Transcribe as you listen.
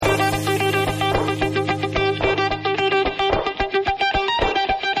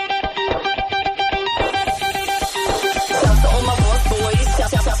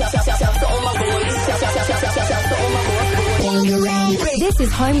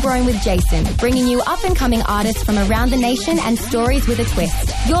Homegrown with Jason, bringing you up-and-coming artists from around the nation and stories with a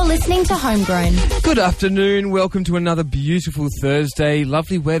twist. You're listening to Homegrown. Good afternoon. Welcome to another beautiful Thursday.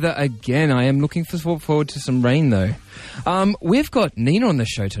 Lovely weather again. I am looking forward to some rain, though. We've got Nina on the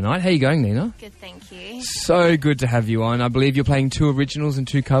show tonight. How are you going, Nina? Good, thank you. So good to have you on. I believe you're playing 2 originals and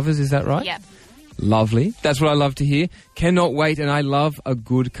 2 covers. Is that right? Yep. Lovely. That's what I love to hear. Cannot wait, and I love a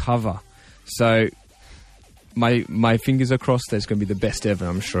good cover. So my fingers are crossed that it's going to be the best ever.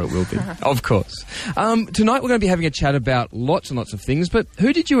 I'm sure it will be. Of course. Tonight we're going to be having a chat about lots and lots of things, but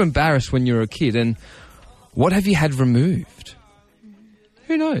who did you embarrass when you were a kid, and what have you had removed?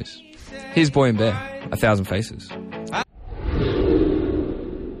 Who knows? Here's Boy and Bear, 1,000 Faces.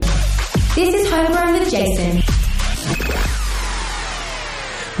 This is Homegrown with Jason.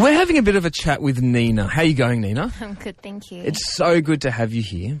 We're having a bit of a chat with Nina. How are you going, Nina? I'm good, thank you. It's so good to have you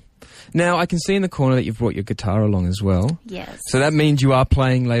here. Now, I can see in the corner that you've brought your guitar along as well. Yes. So that means you are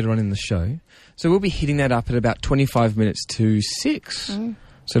playing later on in the show. So we'll be hitting that up at about 25 minutes to 6.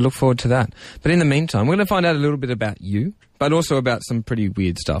 So look forward to that. But in the meantime, we're going to find out a little bit about you, but also about some pretty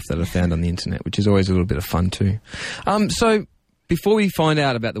weird stuff that I found on the internet, which is always a little bit of fun too. So before we find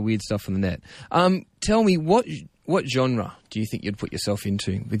out about the weird stuff on the net, tell me, what genre do you think you'd put yourself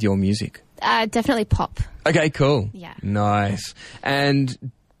into with your music? Definitely pop. Okay, cool. Yeah. Nice. And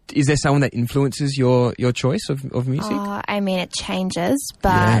is there someone that influences your choice of music? I mean, it changes,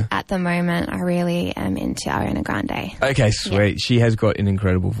 but at the moment, I really am into Ariana Grande. Okay, sweet. Yeah. She has got an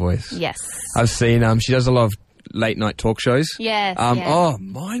incredible voice. Yes. I've seen, she does a lot of late-night talk shows. Yes, Oh,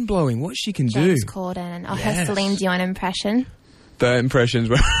 mind-blowing what she can do. James Corden. Her Celine Dion impression. The impressions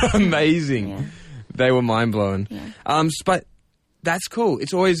were amazing. Yeah. They were mind-blowing. Yeah. But that's cool.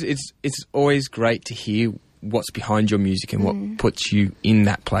 It's always great to hear what's behind your music and what puts you in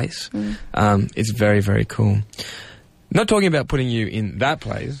that place. It's very, very cool. Not talking about putting you in that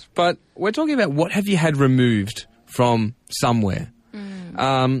place, but we're talking about what have you had removed from somewhere.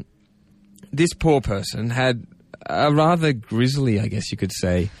 This poor person had a rather grisly, I guess you could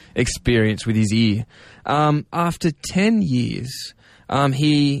say, experience with his ear. After 10 years,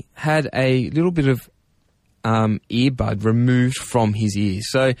 he had a little bit of earbud removed from his ear.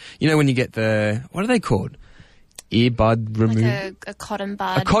 So, you know when you get what are they called? Earbud removed? Like a cotton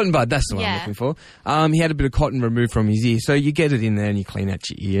bud. A cotton bud, that's the one I'm looking for. He had a bit of cotton removed from his ear. So you get it in there and you clean out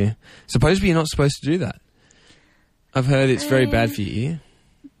your ear. Supposedly you're not supposed to do that. I've heard it's very bad for your ear.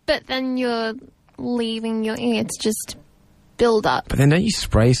 But then you're leaving your ear to just build up. But then don't you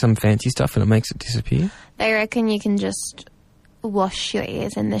spray some fancy stuff and it makes it disappear? They reckon you can just wash your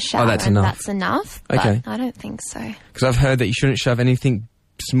ears in the shower that's enough. That's enough. Okay. But I don't think so. Because I've heard that you shouldn't shove anything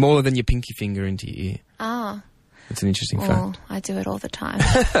smaller than your pinky finger into your ear. Ah. That's an interesting fact. I do it all the time.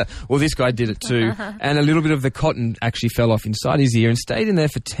 Well, this guy did it too. And a little bit of the cotton actually fell off inside his ear and stayed in there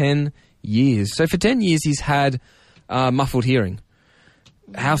for 10 years. So for 10 years, he's had muffled hearing.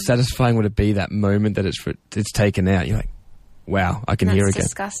 How satisfying would it be that moment that it's taken out? You're like, wow, I can hear again.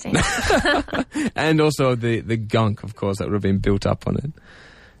 That's disgusting. And also the gunk, of course, that would have been built up on it.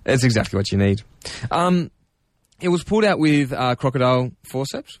 That's exactly what you need. It was pulled out with crocodile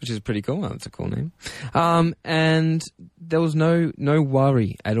forceps, which is pretty cool. That's a cool name. And there was no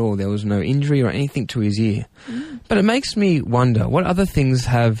worry at all. There was no injury or anything to his ear. But it makes me wonder, what other things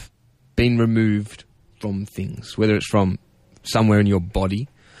have been removed from things, whether it's from somewhere in your body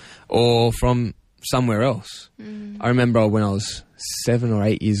or from somewhere else. I remember when I was 7 or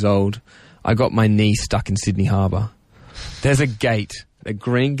 8 years old, I got my knee stuck in Sydney Harbour. There's a gate, a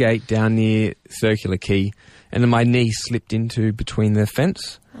green gate down near Circular Quay, and then my knee slipped into between the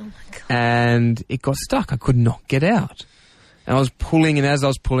fence. Oh my God. And it got stuck. I could not get out. And I was pulling, and as I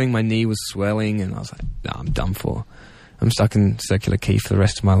was pulling, my knee was swelling, and I was like, no, I'm done for. I'm stuck in Circular Quay for the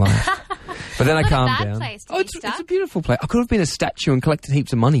rest of my life. But then I calmed down. Place to it's a beautiful place. I could have been a statue and collected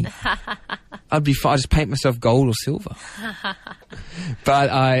heaps of money. I'd be fine. I'd just paint myself gold or silver. But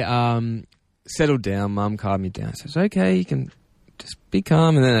I settled down. Mum calmed me down. Says, okay, you can just be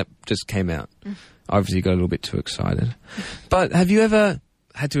calm. And then it just came out. Obviously got a little bit too excited. But have you ever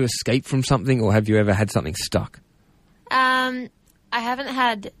had to escape from something, or have you ever had something stuck? I haven't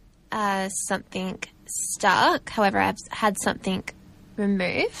had something stuck. However, I've had something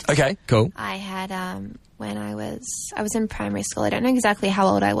removed. Okay, cool. I had when I was in primary school. I don't know exactly how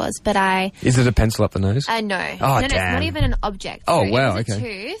old I was, but Is it a pencil up the nose? No. Oh, no, damn. it's not even an object. Oh, so wow, it was okay.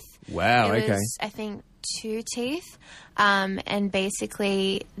 a tooth. Wow, it okay. was, I think, 2 teeth. And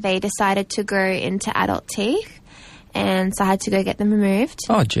basically they decided to grow into adult teeth, and so I had to go get them removed.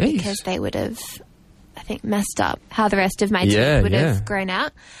 Oh, geez. Because they would have, I think, messed up how the rest of my teeth would have grown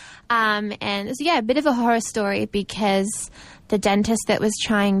out. And it was, a bit of a horror story, because the dentist that was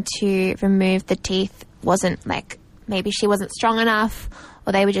trying to remove the teeth wasn't like, maybe she wasn't strong enough,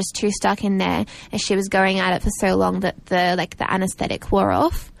 or they were just too stuck in there, and she was going at it for so long that the anesthetic wore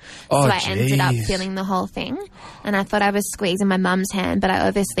off. Oh, so I ended up feeling the whole thing, and I thought I was squeezing my mum's hand, but I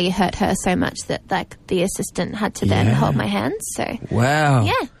obviously hurt her so much that like the assistant had to then hold my hand. So wow,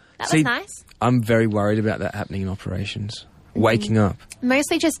 yeah, that was nice. I'm very worried about that happening in operations. Waking up.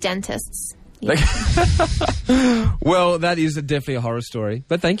 Mostly just dentists. Like, well, that is definitely a horror story.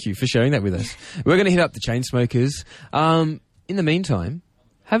 But thank you for sharing that with us. We're going to hit up the Chainsmokers. In the meantime,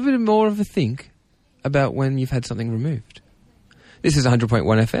 have a bit more of a think about when you've had something removed. This is 100.1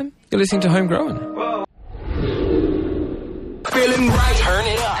 FM. You're listening to Homegrown. Feeling right. Turn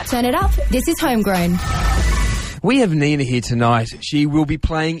it up. Turn it up. This is Homegrown. We have Nina here tonight. She will be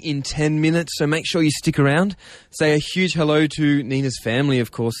playing in 10 minutes, so make sure you stick around. Say a huge hello to Nina's family,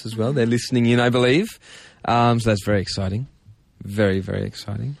 of course, as well. They're listening in, I believe. So that's very exciting. Very, very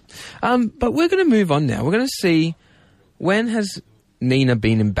exciting. But we're going to move on now. We're going to see, when has Nina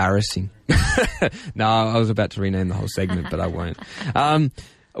been embarrassing? No, I was about to rename the whole segment, but I won't.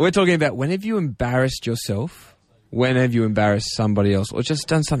 We're talking about, when have you embarrassed yourself? When have you embarrassed somebody else? Or just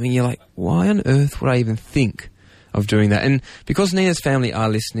done something you're like, why on earth would I even think of doing that? And because Nina's family are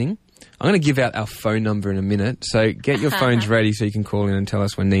listening, I'm going to give out our phone number in a minute. So get your phones ready so you can call in and tell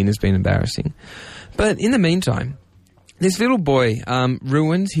us when Nina's been embarrassing. But in the meantime, this little boy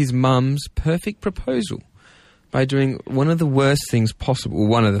ruins his mum's perfect proposal by doing one of the worst things possible.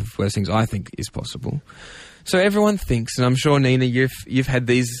 One of the worst things I think is possible. So everyone thinks, and I'm sure, Nina, you've had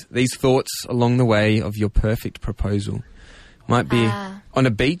these thoughts along the way of your perfect proposal. Might be on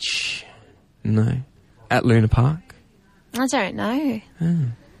a beach. No. At Luna Park. I don't know.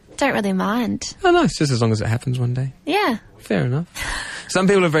 Don't really mind. Oh, nice. Just as long as it happens one day. Yeah. Fair enough. Some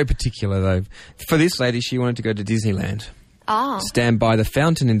people are very particular, though. For this lady, she wanted to go to Disneyland. Oh. Stand by the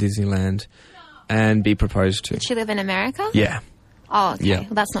fountain in Disneyland and be proposed to. Did she live in America? Yeah. Oh, okay. Yeah.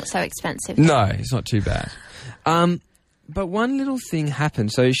 Well, that's not so expensive. No, it's not too bad. But one little thing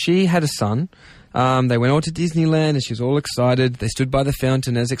happened. So she had a son. They went all to Disneyland and she was all excited. They stood by the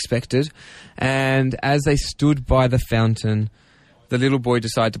fountain as expected. And as they stood by the fountain, the little boy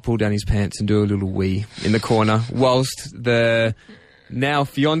decided to pull down his pants and do a little wee in the corner, whilst the now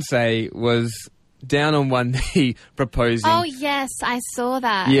fiancé was down on one knee proposing. Oh, yes, I saw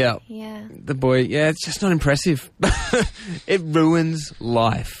that. Yeah. Yeah. The boy, it's just not impressive. It ruins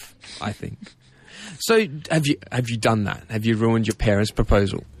life, I think. So have you done that? Have you ruined your parents'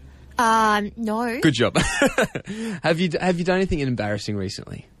 proposal? No. Good job. Have you done anything embarrassing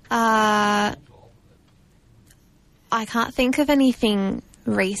recently? I can't think of anything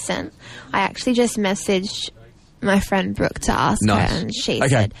recent. I actually just messaged my friend Brooke to ask her, and she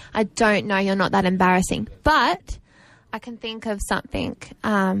said, I don't know, you're not that embarrassing. But I can think of something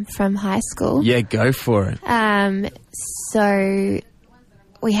from high school. Yeah, go for it. So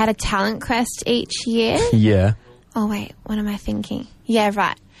we had a talent quest each year. Yeah. Oh, wait, what am I thinking? Yeah,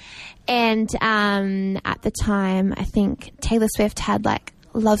 right. And at the time, I think Taylor Swift had like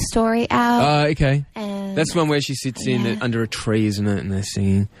Love Story out. Okay. And that's one where she sits in under a tree, isn't it? And they're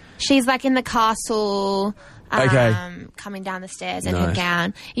singing. She's like in the castle, coming down the stairs in her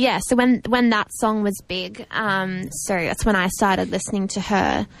gown. Yeah, so when that song was big, so that's when I started listening to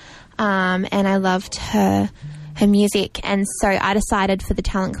her, and I loved her music. And so I decided for the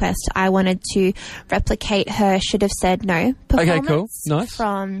talent quest I wanted to replicate her Should Have Said No performance. Okay, cool. Nice.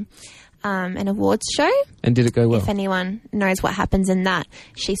 From an awards show. And did it go well? If anyone knows what happens in that,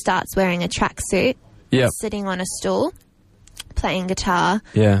 she starts wearing a tracksuit, sitting on a stool, playing guitar,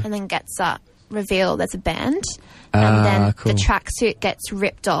 and then gets up, revealed as a band, and then the tracksuit gets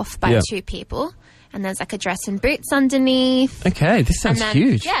ripped off by two people. And there's like a dress and boots underneath. Okay, this sounds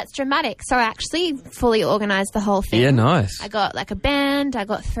huge. Yeah, it's dramatic. So I actually fully organised the whole thing. Yeah, nice. I got like a band. I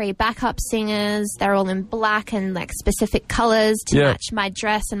got 3 backup singers. They're all in black and like specific colours to match my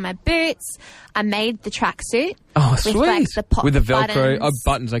dress and my boots. I made the tracksuit. Oh, with sweet. Like the pop with the Velcro. Buttons,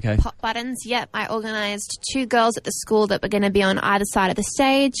 buttons, okay. Pop buttons, yep. I organised 2 girls at the school that were going to be on either side of the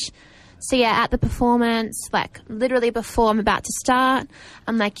stage. So, yeah, at the performance, like, literally before I'm about to start,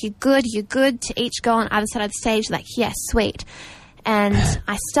 I'm like, you good, to each girl on either side of the stage, like, yes, sweet. And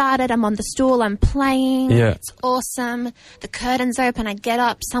I started, I'm on the stool, I'm playing, it's awesome, the curtains open, I get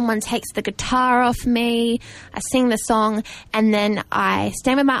up, someone takes the guitar off me, I sing the song, and then I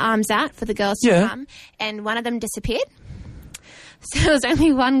stand with my arms out for the girls to come, and one of them disappeared. So there was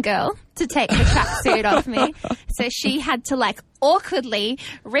only one girl to take the tracksuit off me. So she had to like awkwardly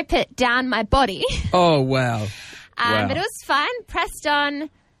rip it down my body. Oh, wow. But it was fun. Pressed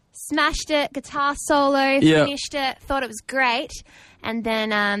on, smashed it, guitar solo, Yeah. finished it, thought it was great. And then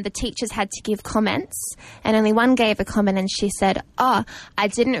the teachers had to give comments, and only one gave a comment, and she said, "Oh, I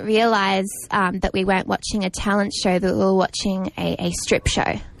didn't realise that we weren't watching a talent show, that we were watching a strip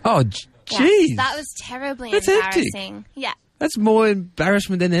show." Oh, Yeah, jeez. that was terribly That's hectic. embarrassing. Yeah, That's more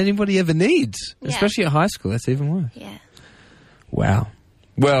embarrassment than anybody ever needs, Yeah. especially at high school. That's even worse. yeah. Wow.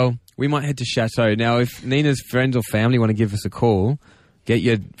 Well, we might head to Chateau. Now, if Nina's friends or family want to give us a call, get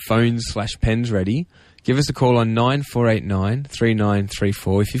your phones/pens ready. Give us a call on 9489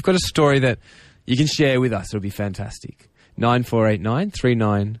 3934. If you've got a story that you can share with us, it'll be fantastic. 9489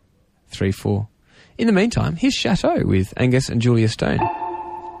 3934. In the meantime, here's Chateau with Angus and Julia Stone.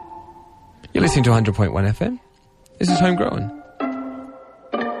 You're listening to 100.1 FM. This is Homegrown.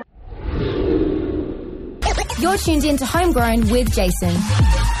 You're tuned in to Homegrown with Jason.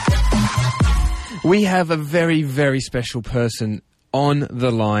 We have a very, very special person on the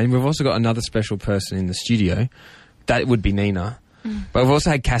line. We've also got another special person in the studio. That would be Nina. But we've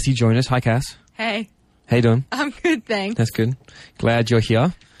also had Cassie join us. Hi, Cass. Hey, How you doing? I'm good, thanks. That's good. Glad you're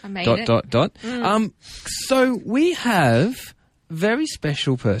here. I made it. So we have a very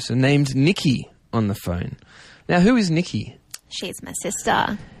special person named Nikki on the phone. Now, who is Nikki? She's my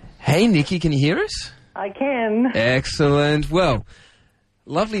sister. Hey, Nikki, can you hear us? I can. Excellent. Well,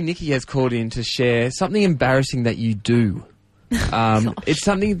 lovely Nikki has called in to share something embarrassing that you do. It's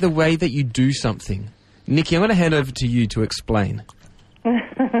something, the way that you do something. Nikki, I'm going to hand over to you to explain.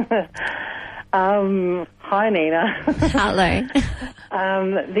 Hi, Nina. Hello.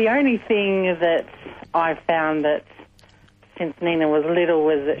 The only thing that I found that since Nina was little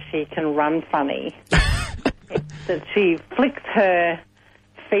was that she can run funny. That she flicks her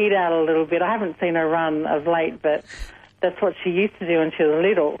feet out a little bit. I haven't seen her run of late, but that's what she used to do when she was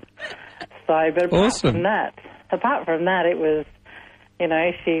little. So, but apart from that, it was,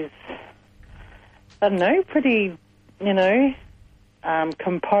 she's, I don't know, pretty,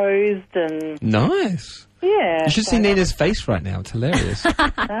 composed and... Nice. Yeah. You should see Nina's face right now. It's hilarious.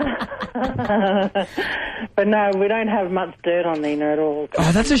 But no, we don't have much dirt on Nina at all.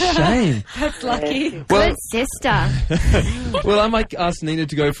 Oh, that's a shame. That's lucky. Well, Good sister. well, I might ask Nina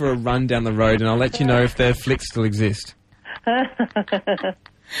to go for a run down the road and I'll let you know if their flicks still exist.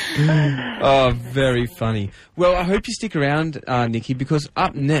 Oh, very funny. Well, I hope you stick around, Nikki, because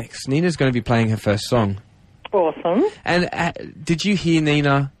up next, Nina's going to be playing her first song. Awesome. And did you hear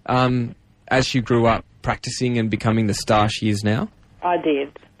Nina, as she grew up, practicing and becoming the star she is now? I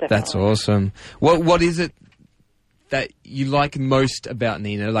did. Definitely. That's awesome. What is it that you like most about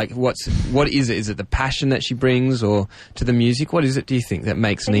Nina? Like, what is it? Is it the passion that she brings, or to the music? What is it, do you think, that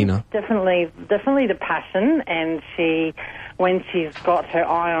makes Nina? Definitely the passion, and when she's got her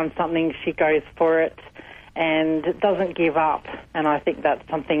eye on something, she goes for it and doesn't give up. And I think that's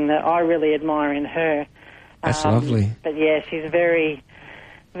something that I really admire in her. That's lovely. But yeah, she's very,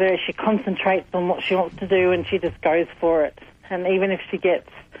 she concentrates on what she wants to do, and she just goes for it. And even if she gets,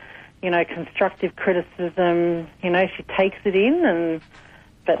 constructive criticism, she takes it in.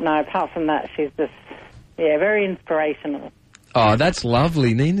 But no, apart from that, she's just, very inspirational. Oh, that's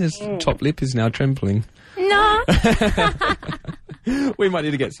lovely. Nina's top lip is now trembling. No. We might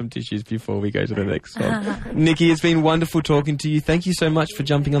need to get some tissues before we go to the next song. Nikki, it's been wonderful talking to you. Thank you so much for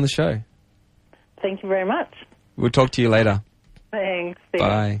jumping on the show. Thank you very much. We'll talk to you later. Thanks. See ya.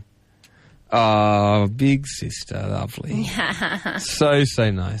 Bye. Oh, big sister, lovely. So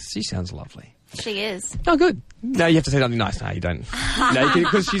nice. She sounds lovely. She is. Oh, good. Now you have to say something nice. No, you don't. No,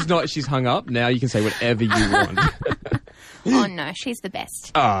 because she's hung up. Now you can say whatever you want. Oh, no, she's the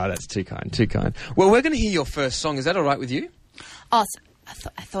best. Oh, that's too kind, too kind. Well, we're going to hear your first song. Is that all right with you? Oh, I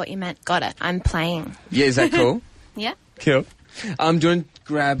thought you meant got it. I'm playing. Yeah, is that cool? Yeah. Cool. Do you want to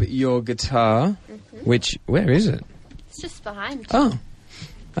grab your guitar? Where is it? It's just behind. Oh,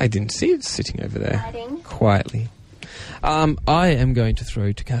 I didn't see it sitting over there. Hiding. Quietly. I am going to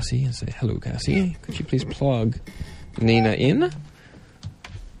throw to Cassie and say, hello, Cassie. Could you please plug Nina in?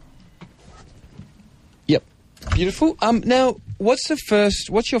 Yep. Beautiful. Now, what's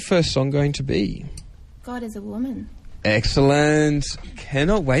your first song going to be? God is a woman. Excellent.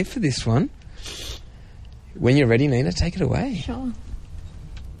 Cannot wait for this one. When you're ready, Nina, take it away. Sure.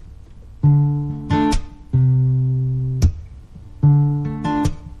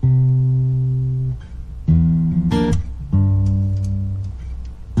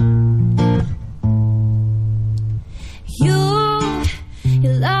 You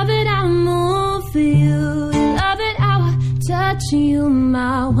love it how I move for you. You love it how I touch you,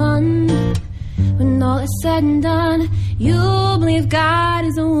 my one. When all is said and done, you believe God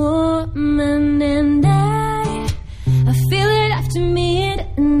is a woman, and I feel it after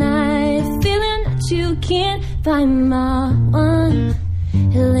midnight. can't find my one.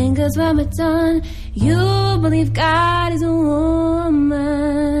 It lingers when we're done. You believe God is a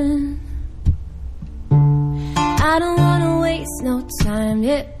woman. I don't wanna waste no time,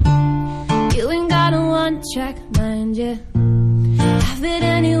 yeah. You ain't got a one-track mind, yeah. Have it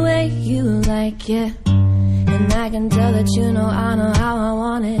any way you like, yeah. And I can tell that you know I know how I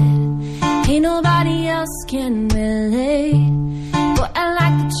want it. Ain't nobody else can relate. But I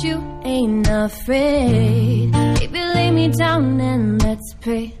like that you ain't afraid. Baby, lay me down and let's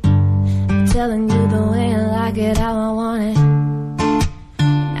pray. I'm telling you the way I like it, how I want it.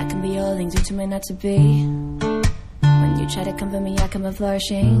 And I can be all things you told me not to be. When you try to comfort me, I come a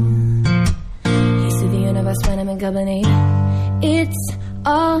flourishing. You see the universe when I'm in company. It's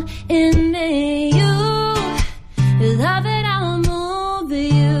all in me. You love it how I move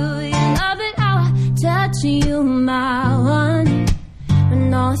you. You love it how I touch you, my one.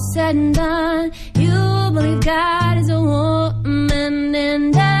 When all is said and done, you believe God is a woman.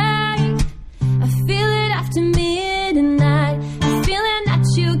 And I feel it after midnight. I'm feeling that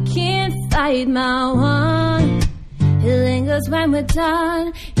you can't fight my one. It lingers when we're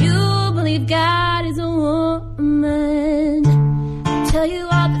done. You believe God is a woman. Tell you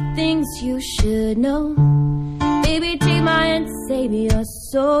all the things you should know. Baby, take my hand, save your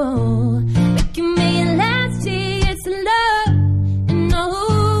soul. Making me last, it's love. And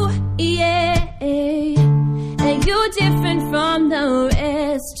oh, yeah. And you're different from the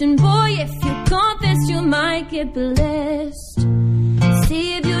rest. And boy, if you confess, you might get blessed.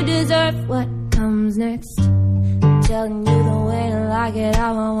 See if you deserve what comes next. I'm telling you the way I like it,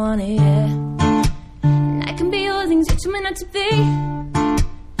 how I want it, yeah. And I can be all things you told me not to be.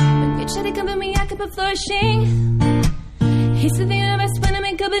 When you try to come at me, I could be flourishing. He's the universe when I'm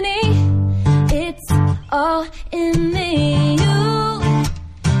in company. It's all in me. You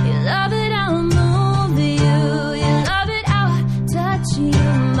love it how I move you. You love it how I touch you,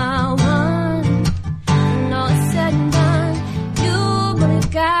 my one. And all is said and done, you believe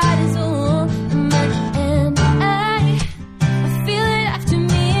God is a woman. And I feel it after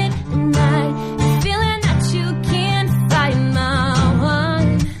midnight. I'm feeling that you can't fight my one.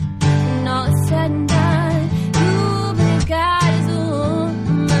 And all is said and done, you believe God is a woman.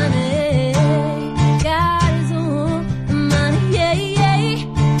 God is a woman, yeah, yeah.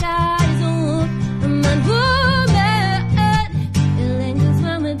 God is a woman, woman. It lingers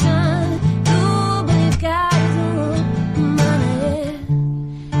when we're done. You believe God is a woman, yeah.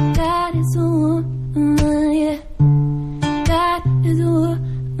 God is a woman, yeah. God is a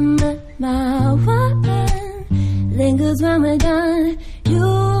woman, my woman. Lingers when we're done.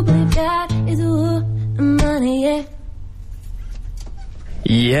 You believe God is a woman, yeah.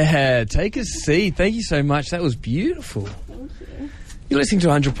 Yeah, take a seat. Thank you so much. That was beautiful. You're listening to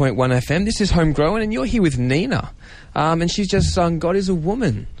 100.1 FM. This is Homegrown, and you're here with Nina. And she's just sung God is a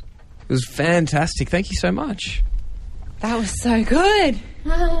Woman. It was fantastic. Thank you so much. That was so good.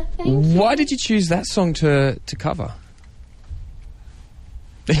 Thank you. Why did you choose that song to cover?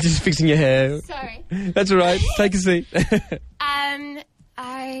 Just fixing your hair. Sorry. That's all right. Take a seat. I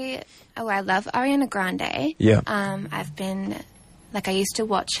love Ariana Grande. Yeah. I've been, like, I used to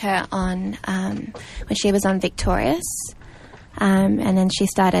watch her on, when she was on Victorious. And then she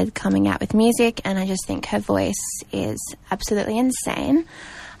started coming out with music, and I just think her voice is absolutely insane.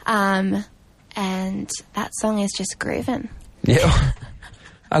 And that song is just grooving. Yeah.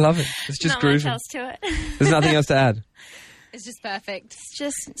 I love it. It's just Not grooving. much else to it. There's nothing else to add. It's just perfect.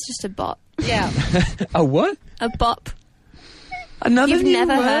 It's just a bop. Yeah. A what? A bop. Another You've new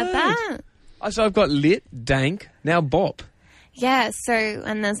never word. heard that? Oh, so I've got lit, dank, now bop. Yeah, so,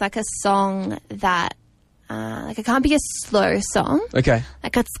 and there's like a song that, like, it can't be a slow song. Okay.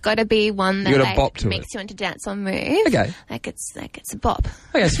 Like, it's got to be one that You gotta like, bop to makes it. you want to dance or move. Okay. Like it's a bop.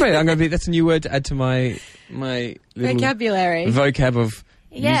 Okay, sweet. That's a new word to add to my little Vocabulary. vocab of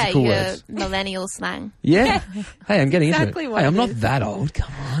Yeah, musical your words. millennial slang. Yeah. Hey, I'm getting Exactly into it. what Hey, I'm it not is. that old.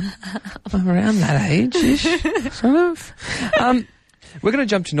 Come on. I'm around that age-ish, sort of. We're going to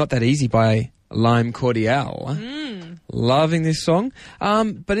jump to Not That Easy by Lime Cordiale. Loving this song.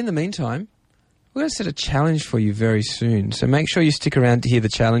 But in the meantime, we're going to set a challenge for you very soon. So make sure you stick around to hear the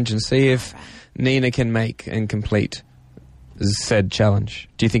challenge and see if Nina can make and complete said challenge.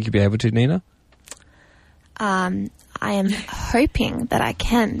 Do you think you'll be able to, Nina? I am hoping that I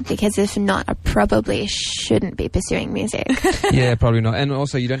can, because if not, I probably shouldn't be pursuing music. Yeah, probably not. And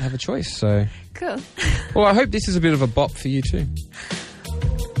also, you don't have a choice, so... Cool. Well, I hope this is a bit of a bop for you too.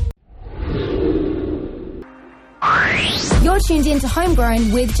 You're tuned in to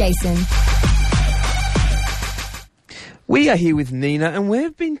Homegrown with Jason. We are here with Nina, and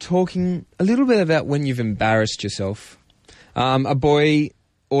we've been talking a little bit about when you've embarrassed yourself. A boy,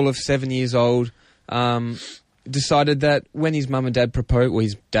 all of 7 years old, decided that when his mum and dad proposed, or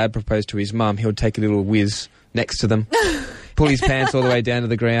his dad proposed to his mum, he would take a little whiz next to them, pull his pants all the way down to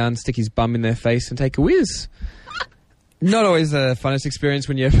the ground, stick his bum in their face, and take a whiz. Not always the funnest experience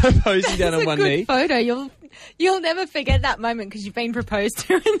when you're proposing down on one knee. Photo. You'll never forget that moment because you've been proposed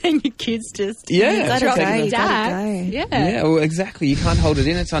to, and then your kids just Yeah, drop taking the the- dad. Yeah. Yeah, well, exactly. You can't hold it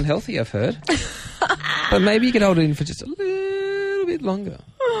in. It's unhealthy, I've heard. But maybe you could hold it in for just a little bit longer.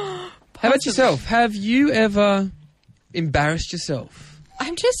 How about yourself? Have you ever embarrassed yourself?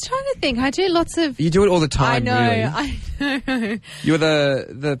 I'm just trying to think. I do lots of. You do it all the time, I really. know. You're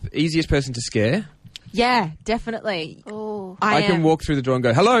the easiest person to scare. Yeah, definitely. Oh. I can am. walk through the door and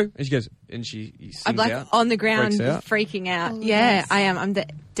go, hello, and she goes, and she sings I'm like out. on the ground, freaks out. freaking out. Oh, yeah, yes. I am. I'm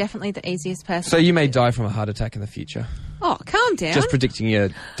definitely the easiest person. So you may die from a heart attack in the future. Oh, calm down. Just predicting your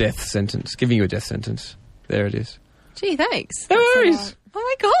death sentence, giving you a death sentence. There it is. Gee, thanks. No worries.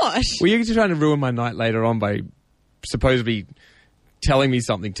 Oh my gosh. Well, you're just trying to ruin my night later on by supposedly telling me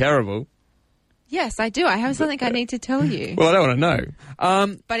something terrible. Yes, I do. I have something I need to tell you. Well, I don't want to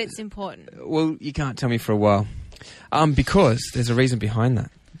know. But it's important. Well, you can't tell me for a while. Because there's a reason behind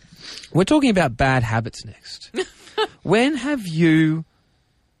that. We're talking about bad habits next.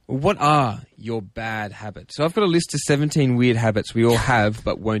 What are your bad habits? So I've got a list of 17 weird habits we all have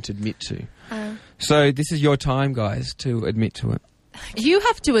but won't admit to. So this is your time, guys, to admit to it. You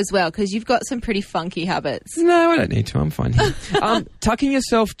have to as well because you've got some pretty funky habits. No, I don't need to. I'm fine here. Tucking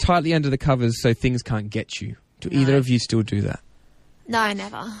yourself tightly under the covers so things can't get you. Do either of you still do that? No,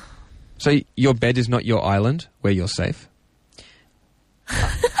 never. So your bed is not your island where you're safe?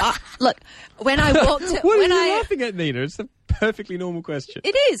 Look, when I walked... What when are you I, laughing at, Nina? It's a perfectly normal question.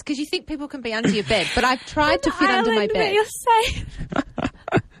 It is, because you think people can be under your bed, but I've tried to fit under my bed. You're safe.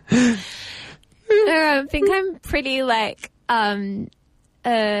 I think I'm pretty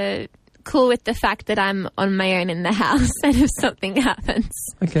cool with the fact that I'm on my own in the house, and if something happens,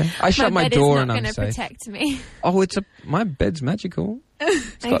 Okay. I shut my bed door is and not I'm going to safe. protect me. Oh, my bed's magical.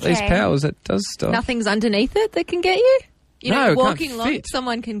 It's got these Okay. powers that does stuff. Nothing's underneath it that can get you? You No, know, it can't walking along, fit.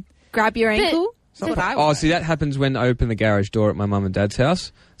 someone can grab your ankle. That's what I Oh, want. see, that happens when I open the garage door at my mum and dad's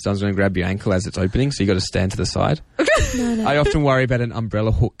house. Someone's going to grab your ankle as it's opening, so you got to stand to the side. I often worry about an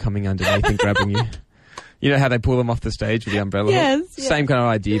umbrella hook coming underneath and grabbing you. You know how they pull them off the stage with the umbrella Yes, hook? yeah. Same kind of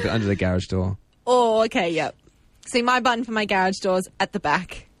idea, but under the garage door. Oh, okay, yep. See, my button for my garage door's at the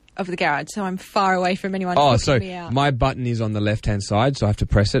back of the garage, so I'm far away from anyone Oh, hooking so me out. my button is on the left-hand side, so I have to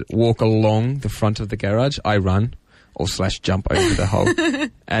press it, walk along the front of the garage, I run, or / jump over the hole,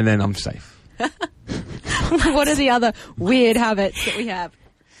 and then I'm safe. What are the other weird habits that we have?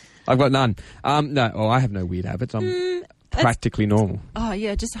 I've got none. I have no weird habits. I'm practically normal. Oh,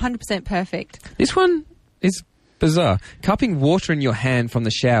 yeah, just 100% perfect. This one is bizarre. Cupping water in your hand from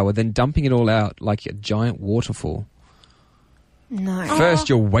the shower, then dumping it all out like a giant waterfall. No. First,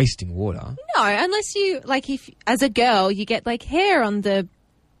 you're wasting water. No, unless you, if as a girl, you get, hair on the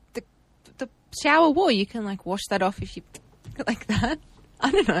shower wall. You can, wash that off if you like that.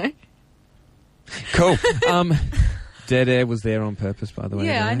 I don't know. Cool. Dead air was there on purpose, by the way.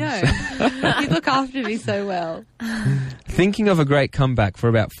 Yeah, I guys. know. You look after me so well. Thinking of a great comeback for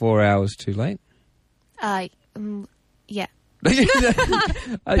about 4 hours too late. Yeah. You just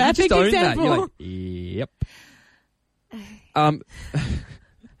Perfect own that. example. You're like, yep.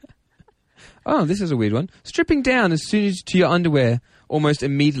 Oh, this is a weird one. Stripping down as soon as to your underwear almost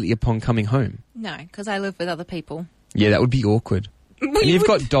immediately upon coming home. No, because I live with other people. Yeah, that would be awkward. And you've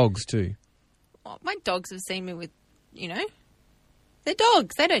got dogs too. Oh, my dogs have seen me with, they're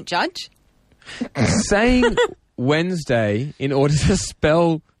dogs. They don't judge. Saying Wednesday in order to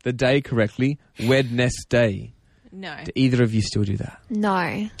spell the day correctly, Wednesday. No. Do either of you still do that?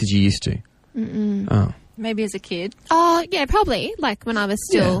 No. Did you used to? Oh. Maybe as a kid. Oh, yeah, probably. When I was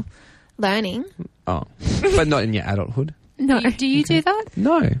still learning. Oh. But not in your adulthood? No. Do you do that?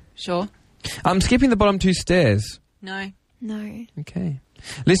 No. Sure. I'm skipping the bottom 2 stairs. No. No. Okay.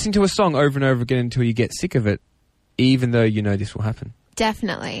 Listening to a song over and over again until you get sick of it, even though you know this will happen.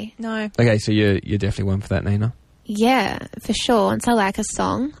 Definitely. No. Okay, so you're definitely one for that, Nina. Yeah, for sure. Once I like a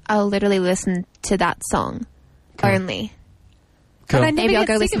song, I'll literally listen to that song only. Cool. But I never Maybe I'll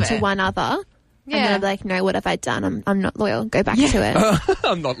get go sick listen of to it. one other. And then Yeah. I'll be like, no, what have I done? I'm not loyal. Go back to it.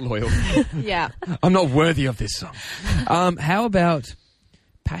 I'm not loyal. Yeah. I'm not worthy of this song. How about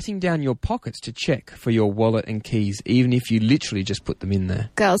patting down your pockets to check for your wallet and keys, even if you literally just put them in there?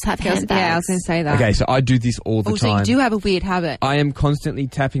 Girls have handbags. Yeah, I was going to say that. Okay, so I do this all the Oh, so time. you do have a weird habit. I am constantly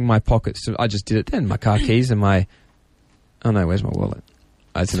tapping my pockets. I just did it then. My car keys and my Oh, no, where's my wallet?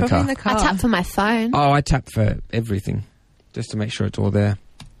 Oh, it's in the Probably car. in the car. I tap for my phone. Oh, I tap for everything, just to make sure it's all there.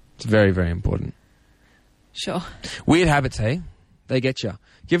 It's very, very important. Sure. Weird habits, hey? They get you.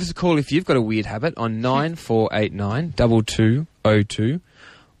 Give us a call if you've got a weird habit on 9489 2202,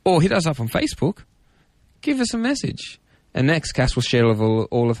 or hit us up on Facebook. Give us a message. And next, Cass will share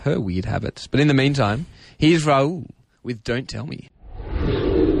all of her weird habits. But in the meantime, here's Raul with Don't Tell Me.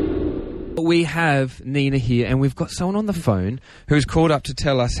 We have Nina here, and we've got someone on the phone who's called up to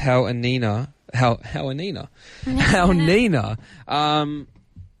tell us how Nina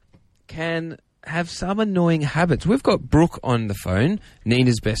can have some annoying habits. We've got Brooke on the phone,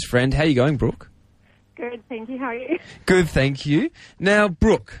 Nina's best friend. How you going, Brooke? Good, thank you. How are you? Good, thank you. Now,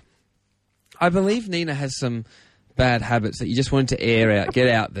 Brooke, I believe Nina has some bad habits that you just wanted to air out, get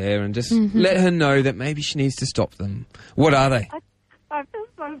out there, and just let her know that maybe she needs to stop them. What are they? I feel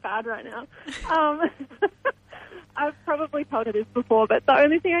so bad right now. I've probably told her this before, but the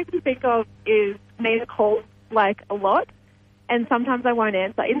only thing I can think of is Nina calls, like, a lot, and sometimes I won't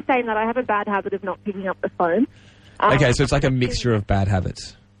answer. In saying that, I have a bad habit of not picking up the phone. Okay, so it's like a mixture of bad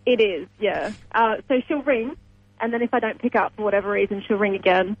habits. It is, yeah. So she'll ring, and then if I don't pick up for whatever reason, she'll ring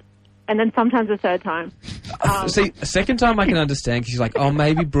again, and then sometimes a third time. See, a second time I can understand, because she's like, oh,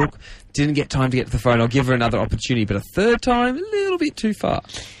 maybe Brooke didn't get time to get to the phone. I'll give her another opportunity. But a third time, a little bit too far.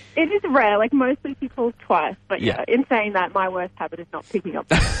 It is rare. Like, mostly she calls twice. But, Yeah. in saying that, my worst habit is not picking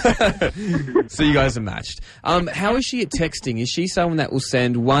up. So you guys are matched. How is she at texting? Is she someone that will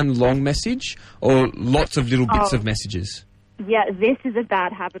send one long message or lots of little bits of messages? Yeah, this is a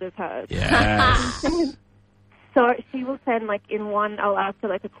bad habit of hers. Yes. So she will send, like, in one, I'll ask her,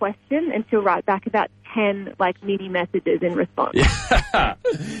 like, a question, and she'll write back about 10, like, mini messages in response.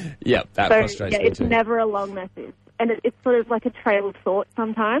 Yep, that frustrates me it's too. never a long message. And it's sort of like a trail of thought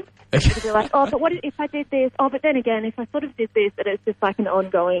sometimes. It'll be like, oh, but what if I did this? Oh, but then again, if I sort of did this, and it's just like an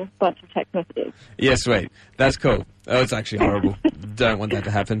ongoing bunch of text messages. Yeah, sweet. That's cool. Oh, it's actually horrible. Don't want that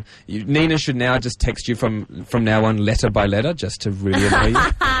to happen. Nina should now just text you from now on letter by letter just to really annoy you.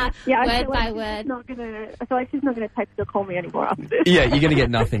 Yeah, Word by word. I feel like she's not going to text or call me anymore after this. Yeah, you're going to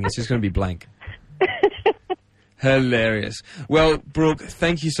get nothing. It's just going to be blank. Hilarious. Well, Brooke,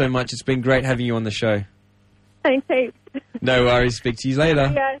 thank you so much. It's been great having you on the show. Thanks, heaps. No worries. Speak to you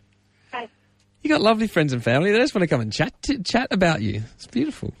later. Yeah. Bye. You got lovely friends and family. They just want to come and chat about you. It's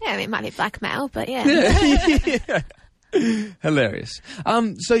beautiful. Yeah, I mean, it might be blackmail, but yeah. Yeah. Hilarious.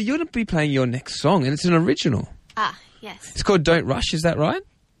 So you're going to be playing your next song, and it's an original. Ah, yes. It's called Don't Rush. Is that right?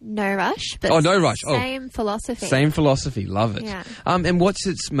 No rush, but No Rush. same philosophy. Same philosophy. Love it. Yeah. And what's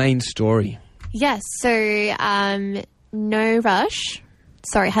its main story? Yes, so No Rush.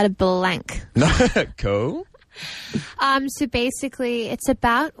 Sorry, I had a blank. Cool. So basically, it's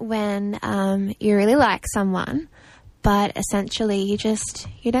about when you really like someone, but essentially you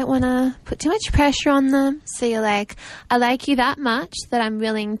don't want to put too much pressure on them. So you're like, I like you that much that I'm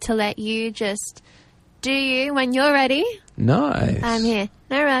willing to let you just do you when you're ready. Nice. I'm here.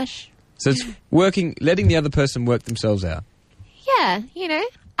 No rush. So it's letting the other person work themselves out. Yeah,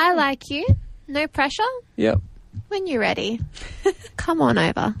 I like you. No pressure. Yep. When you're ready, come on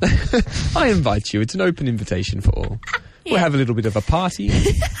over. I invite you. It's an open invitation for all. We'll have a little bit of a party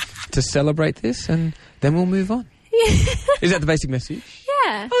to celebrate this, and then we'll move on. Is that the basic message?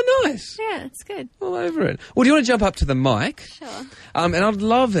 Yeah. Oh, nice. Yeah, it's good. All over it. Well, do you want to jump up to the mic? Sure. And I'd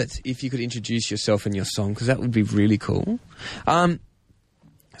love it if you could introduce yourself and your song, because that would be really cool.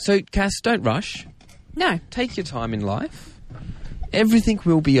 So, Cass, don't rush. No. Take your time in life. Everything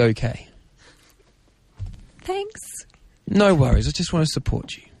will be okay. Thanks. No worries. I just want to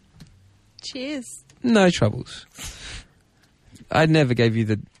support you. Cheers. No troubles. I never gave you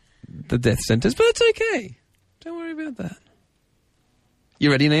the death sentence, but it's okay. Don't worry about that. You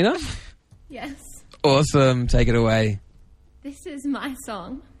ready, Nina? Yes. Awesome. Take it away. This is my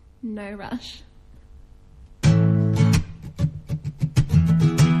song, No Rush. You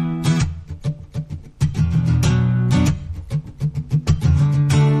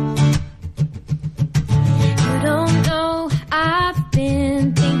don't know I've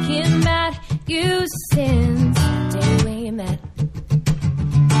been thinking about you since the day we met.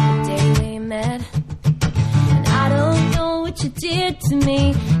 And I don't know what you did to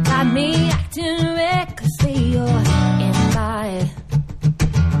me. Got me acting recklessly. You're in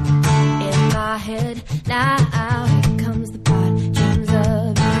my head. Now here comes the part. Dreams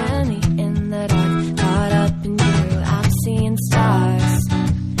of you and me in the dark. Caught up in you, I'm seeing stars.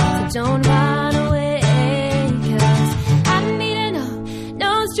 So don't run away, 'cause I need to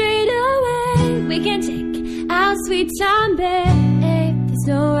know straight away. We can take our sweet time, babe. There's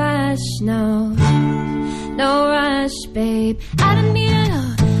no rush, no rush, babe. I don't need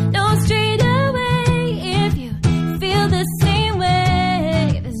to know straight away if you feel the same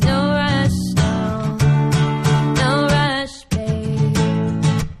way. There's no rush, no rush, babe.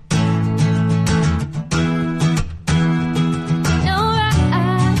 No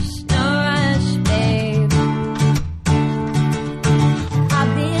rush, babe.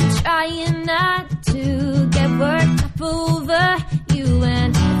 I've been trying not to get worked up over you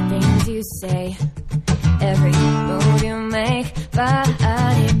and the things you say, every move you make. But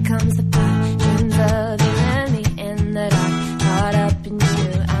here comes the passions of you and me in the dark, caught up in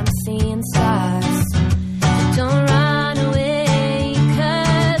you. I'm seeing stars. So don't run away,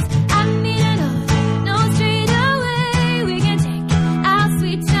 'cause I need to know straight away. We can take our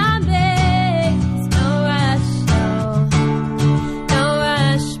sweet time, babe. There's no rush, no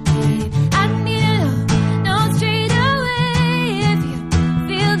rush, babe. I need to know straight away if you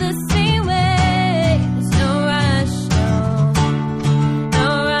feel the same way. There's no rush, no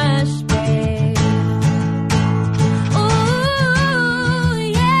rush, babe. Ooh,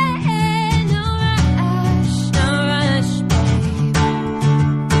 yeah, no rush, babe.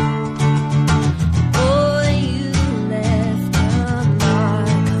 Boy, you left a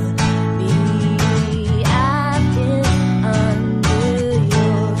mark on me. I've been under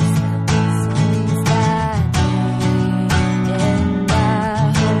your spell since that day, and I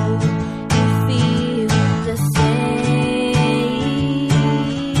hope you feel the same.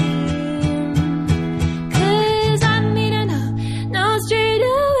 'Cause I need to know straight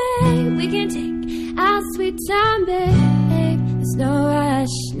away. We can take our sweet time, babe. There's no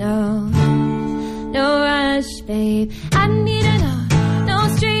rush, no rush, babe. I need to know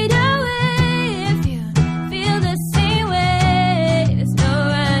straight away if you feel the same way. There's no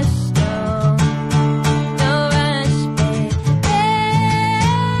rush, no rush, babe.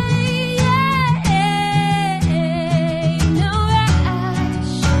 Hey, yeah, no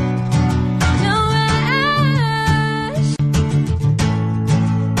rush, no rush.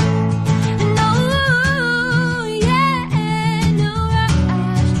 No, yeah, no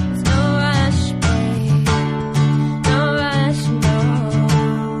rush. There's no rush, babe. No rush,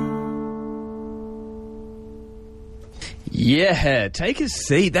 Yeah, take a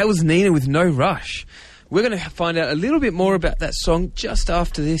seat. That was Nina with No Rush. We're going to find out a little bit more about that song just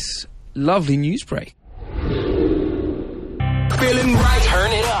after this lovely news break. Feeling right?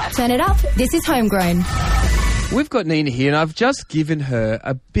 Turn it up. Turn it up. This is Homegrown. We've got Nina here, and I've just given her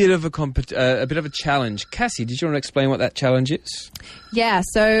a bit of a challenge. Cassie, did you want to explain what that challenge is? Yeah,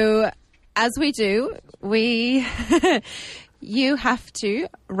 so as we do, you have to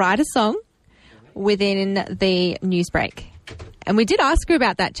write a song within the news break. And we did ask her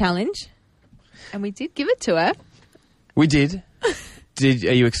about that challenge, and we did give it to her. We did. Are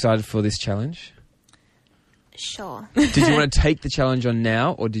you excited for this challenge? Sure. Did you want to take the challenge on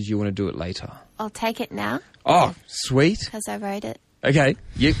now, or did you want to do it later? I'll take it now Oh, sweet. because I wrote it. Okay,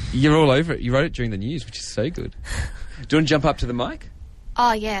 you're all over it. You wrote it during the news, which is so good. Do you want to jump up to the mic?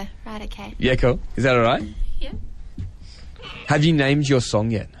 Oh, yeah. Right, okay. Yeah, cool. Is that all right? Yeah. Have you named your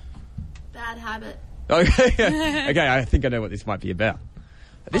song yet? Bad habit. Okay, okay. I think I know what this might be about.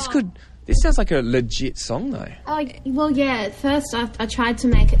 This sounds like a legit song, though. Oh, well, yeah. At first, I tried to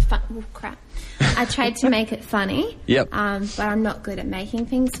make it fun. Oh, crap. I tried to make it funny. Yep. But I'm not good at making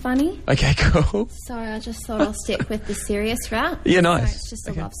things funny. Okay, cool. So I just thought I'll stick with the serious route. Yeah, nice. So it's just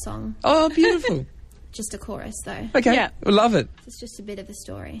a love song. Oh, beautiful. Just a chorus, though. Okay, Yeah. I love it. It's just a bit of a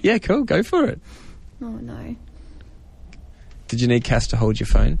story. Yeah, cool. Go for it. Oh, no. Did you need Cass to hold your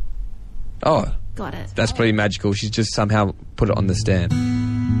phone? Oh, Got it. that's pretty magical. She's just somehow put it on the stand.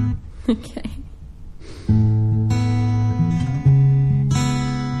 Okay.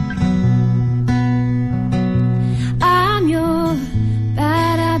 I'm your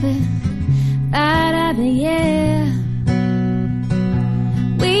bad habit, yeah.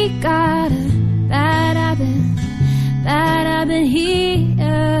 We got a bad habit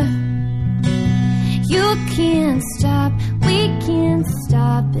here. You can't stop, we can't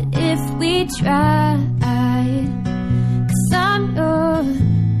stop it if we try. 'Cause I'm your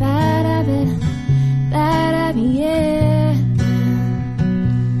bad habit, yeah.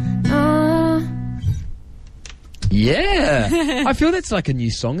 Yeah. I feel that's like a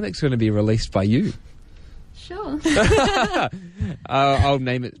new song that's going to be released by you. Sure. I'll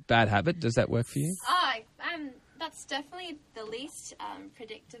name it Bad Habit. Does that work for you? Oh, that's definitely the least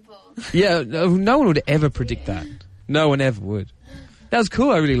predictable. Yeah, no one would ever predict that. No one ever would. That was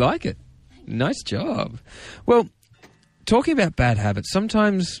cool. I really like it. Nice job. Well, talking about bad habits,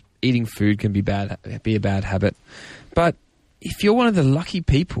 sometimes eating food can be a bad habit. But if you're one of the lucky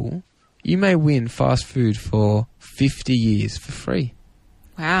people you may win fast food for 50 years for free.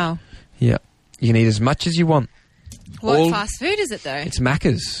 Wow. Yeah. You can eat as much as you want. What fast food is it, though? It's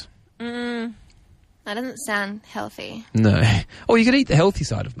Macca's. That doesn't sound healthy. No. Or you could eat the healthy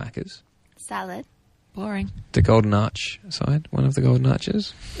side of Macca's. Salad. Boring. The Golden Arch side. One of the Golden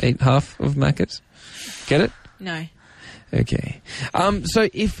Arches. Eat half of Macca's. Get it? No. Okay. So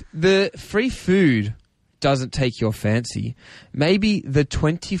if the free food doesn't take your fancy, maybe the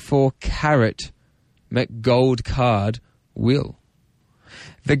 24-carat McGold card will.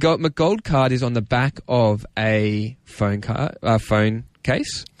 The McGold card is on the back of a phone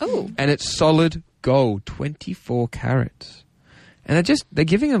case. Oh. And it's solid gold, 24 carats. And they're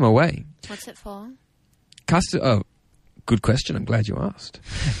giving them away. What's it for? Good question. I'm glad you asked.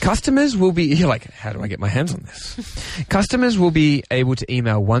 Customers will be... You're like, how do I get my hands on this? Customers will be able to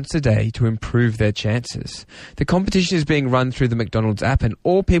email once a day to improve their chances. The competition is being run through the McDonald's app, and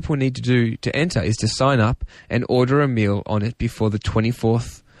all people need to do to enter is to sign up and order a meal on it before the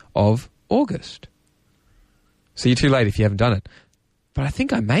 24th of August. So you're too late if you haven't done it. But I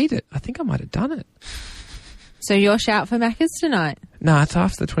think I made it. I think I might have done it. So your shout for Macca's tonight? No, it's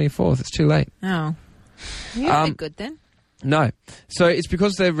after the 24th. It's too late. Oh. You did good then. No. So it's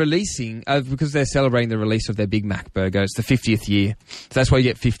because they're because they're celebrating the release of their Big Mac burger. It's the 50th year. So that's why you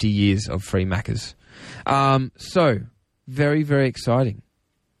get 50 years of free Maccas. So, very, very exciting.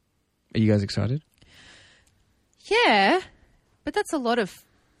 Are you guys excited? Yeah. But that's a lot of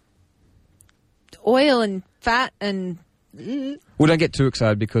oil and fat and... Well, don't get too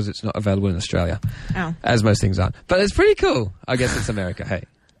excited because it's not available in Australia. Oh. As most things aren't. But it's pretty cool. I guess it's America, hey.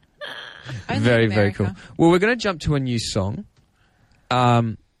 Only Very, America. very cool. Well, we're going to jump to a new song.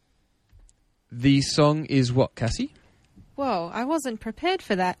 The song is what, Cassie? Whoa, I wasn't prepared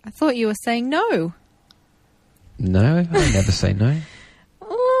for that. I thought you were saying no. No, I never say no.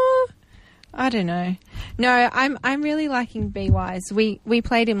 I don't know. No, I'm really liking Be Wise. We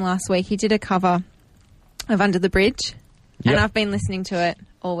played him last week. He did a cover of Under the Bridge, Yep. and I've been listening to it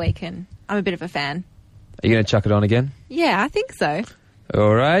all week, and I'm a bit of a fan. Are you going to chuck it on again? Yeah, I think so.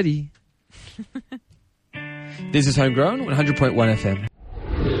 Alrighty. This is Homegrown, 100.1 FM.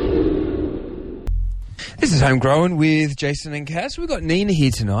 This is Homegrown with Jason and Cass. We've got Nina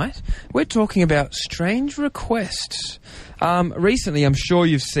here tonight. We're talking about strange requests. Recently, I'm sure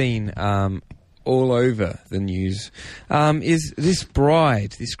you've seen all over the news, is this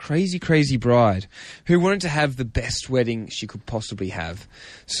bride, this crazy, crazy bride, who wanted to have the best wedding she could possibly have.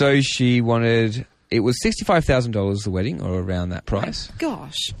 So she wanted... It was $65,000 the wedding, or around that price.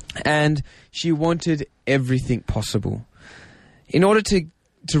 Gosh. And she wanted everything possible. In order to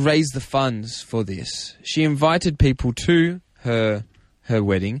raise the funds for this, she invited people to her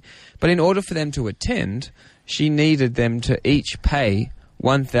wedding, but in order for them to attend, she needed them to each pay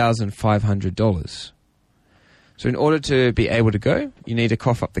 $1,500. So in order to be able to go, you need to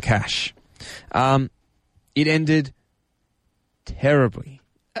cough up the cash. It ended terribly.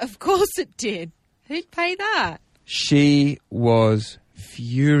 Of course it did. Who'd pay that? She was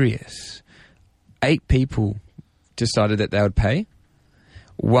furious. 8 people decided that they would pay.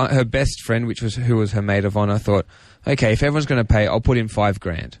 Her best friend, who was her maid of honor, thought, okay, if everyone's going to pay, I'll put in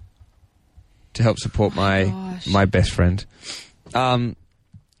 $5,000 to help support my best friend. When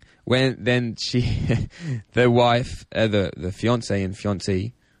then the wife, the fiance and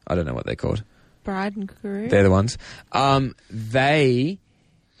fiancée, I don't know what they're called. Bride and groom. They're the ones. They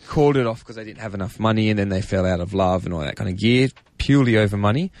called it off because they didn't have enough money, and then they fell out of love and all that kind of gear, purely over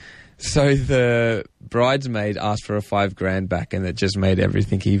money. So the bridesmaid asked for a $5,000 back, and it just made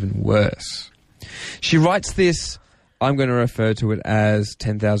everything even worse. She writes this, I'm going to refer to it as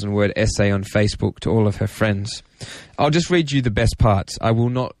 10,000-word essay on Facebook to all of her friends. I'll just read you the best parts. I will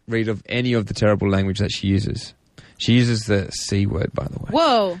not read of any of the terrible language that she uses. She uses the C word, by the way.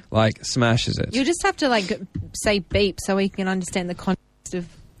 Whoa. Like, smashes it. You just have to, say beep so we can understand the context of...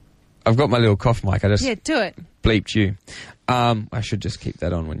 I've got my little cough mic. I just do it. Bleeped you. I should just keep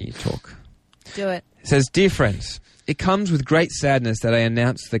that on when you talk. Do it. It says, Dear friends, it comes with great sadness that I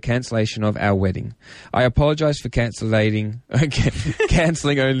announce the cancellation of our wedding. I apologise for cancelling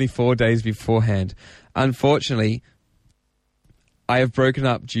only 4 days beforehand. Unfortunately, I have broken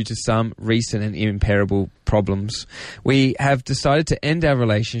up due to some recent and irreparable problems. We have decided to end our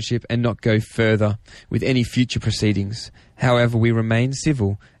relationship and not go further with any future proceedings. However, we remain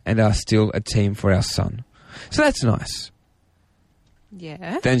civil and are still a team for our son. So that's nice.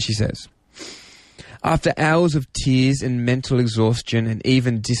 Yeah. Then she says, after hours of tears and mental exhaustion and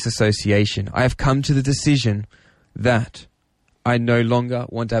even disassociation, I have come to the decision that I no longer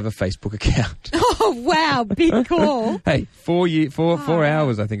want to have a Facebook account. Oh, wow. Big call. Hey, 4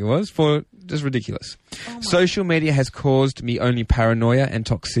 hours, I think it was. Just ridiculous. Social media has caused me only paranoia and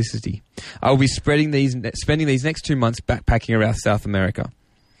toxicity. I will be spending these next 2 months backpacking around South America.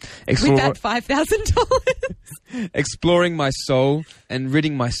 With that $5,000. Exploring my soul and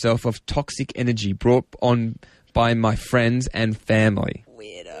ridding myself of toxic energy brought on by my friends and family.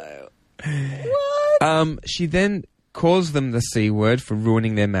 Weirdo. What? She then calls them the C word for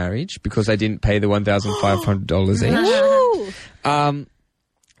ruining their marriage because they didn't pay the $1,500 each.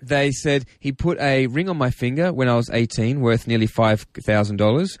 They said he put a ring on my finger when I was 18, worth nearly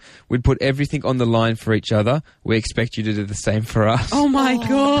 $5,000. We'd put everything on the line for each other. We expect you to do the same for us. Oh, my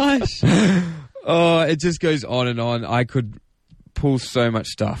gosh. Oh, it just goes on and on. I could pull so much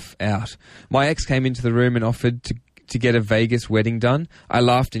stuff out. My ex came into the room and offered to get a Vegas wedding done. I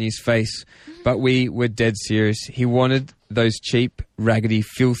laughed in his face, but we were dead serious. He wanted those cheap, raggedy,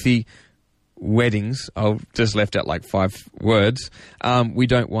 filthy weddings. I just left out like 5 words. We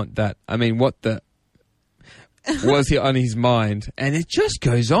don't want that. I mean, what the was he on his mind? And it just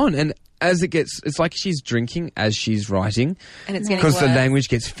goes on. And as it gets, it's like she's drinking as she's writing. And it's getting because the worse. language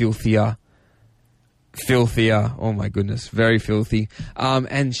gets filthier. Oh my goodness, very filthy.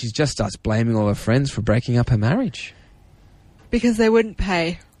 And she just starts blaming all her friends for breaking up her marriage. Because they wouldn't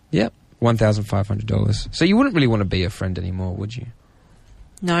pay. Yep, $1,500. So you wouldn't really want to be a friend anymore, would you?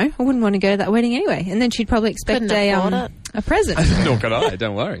 No, I wouldn't want to go to that wedding anyway. And then she'd probably expect a present. Nor could I,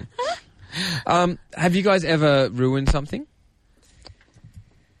 don't worry. Have you guys ever ruined something?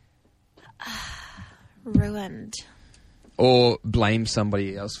 Ruined. Or blamed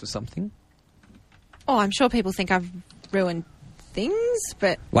somebody else for something? Oh, I'm sure people think I've ruined things,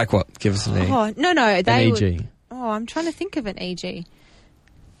 but... Like what? Give us an E. Oh, no, they an would... EG. Oh, I'm trying to think of an EG.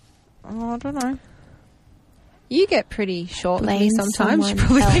 Oh, I don't know. You get pretty short with me Blame sometimes. You someone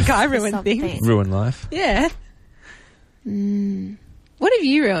probably think else I for ruin something. things. Ruin life. Yeah. What have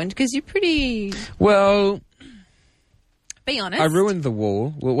you ruined? Because you're pretty... Well, Be honest. I ruined the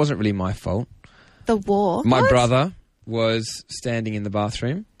wall. Well, it wasn't really my fault. The war. My brother was standing in the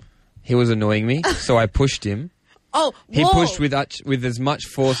bathroom. He was annoying me, so I pushed him. Oh, He whoa. pushed with as much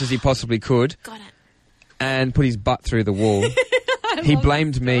force as he possibly could. Got it. And put his butt through the wall. He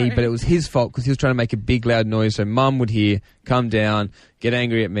blamed me, but it was his fault because he was trying to make a big loud noise so Mum would hear, come down, get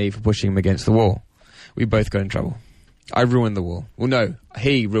angry at me for pushing him against the wall. We both got in trouble. I ruined the wall. Well, no,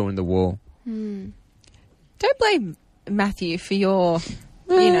 he ruined the wall. Don't blame Matthew for your,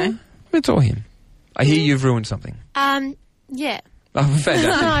 you know... It's all him. I hear you've ruined something. Yeah. Oh,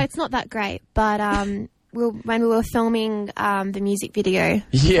 fantastic. No, it's not that great. But when we were filming the music video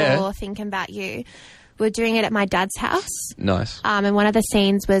Yeah. for Thinking About You, we were doing it at my dad's house. Nice. And one of the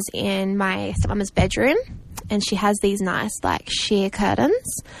scenes was in my stepmom's bedroom, and she has these nice sheer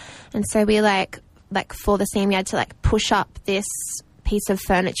curtains, and so we for the scene we had to push up this piece of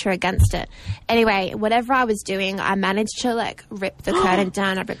furniture against it. Anyway, whatever I was doing, I managed to rip the curtain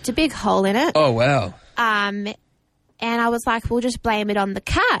down. I ripped a big hole in it. Oh, wow. And I was like, we'll just blame it on the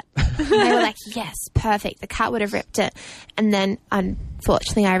cat. And they were like, yes, perfect. The cat would have ripped it. And then,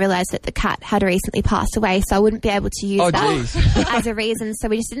 unfortunately, I realised that the cat had recently passed away, so I wouldn't be able to use that as a reason. So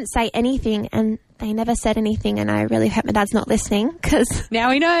we just didn't say anything, and they never said anything, and I really hope my dad's not listening, because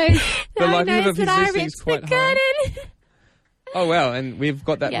Now he knows. The now he likelihood knows of his that I listening is ripped quite the high. curtain. Oh, wow. And we've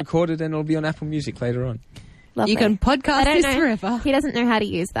got that Yep. recorded and it'll be on Apple Music later on. Lovely. You can I podcast don't this know. forever. He doesn't know how to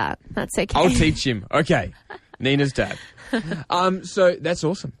use that. That's okay. I'll teach him. Okay. Nina's dad. So that's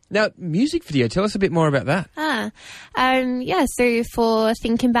awesome. Now, music video. Tell us a bit more about that. So for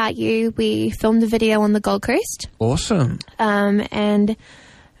Thinking About You, we filmed the video on the Gold Coast. Awesome. And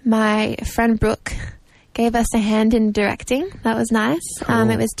my friend Brooke gave us a hand in directing. That was nice. Cool.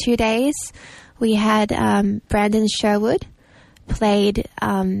 It was 2 days. We had Brandon Sherwood played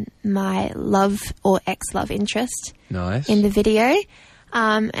my love or ex-love interest Nice. in the video. It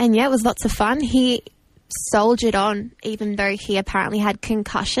was lots of fun. He soldiered on, even though he apparently had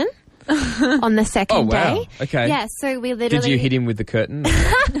concussion on the second Oh, wow. day. Okay. Yeah, so we literally... Did you hit him with the curtain?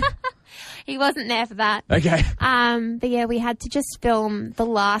 He wasn't there for that. Okay. But yeah, we had to just film the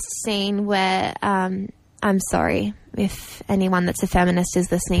last scene where, I'm sorry if anyone that's a feminist is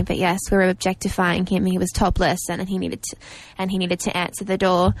listening, but yes, we were objectifying him. He was topless and he needed to answer the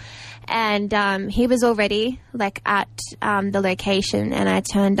door. And he was already at the location, and I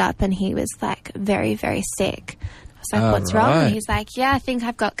turned up and he was very, very sick. I was like, what's wrong? right. And he's like, yeah, I think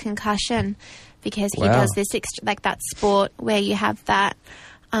I've got concussion, because he Wow. does this that sport where you have that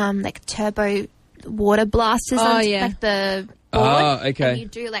turbo water blasters Oh, on yeah. the board. Oh, okay. And you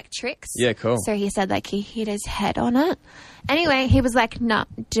do tricks. Yeah, cool. So he said he hit his head on it. Anyway, he was not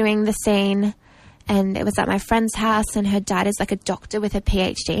doing the scene, And it was at my friend's house, and her dad is like a doctor with a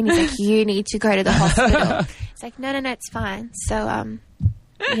PhD, and he's like, you need to go to the hospital. It's like, no, it's fine. So,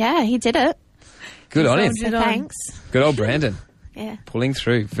 yeah, he did it. Good on him. So thanks. Good old Brandon. Yeah. Pulling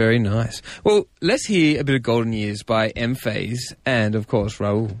through. Very nice. Well, let's hear a bit of Golden Years by M-Phase and, of course,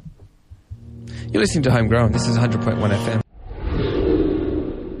 Raul. You're listening to Homegrown. This is 100.1 FM.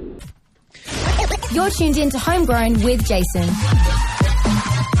 You're tuned in to Homegrown with Jason.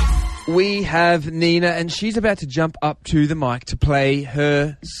 We have Nina, and she's about to jump up to the mic to play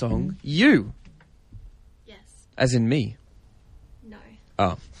her song, You. Yes. As in me. No.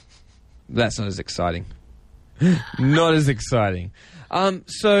 Oh. That's not as exciting. Not as exciting.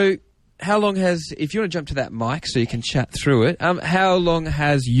 So, how long has, if you want to jump to that mic so you can chat through it, how long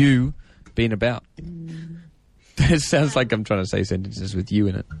has You been about? It sounds like I'm trying to say sentences with you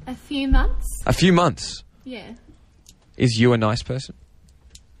in it. A few months. A few months? Yeah. Is You a nice person?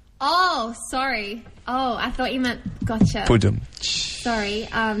 Oh, sorry. Oh, I thought you meant gotcha. Pudum. Sorry,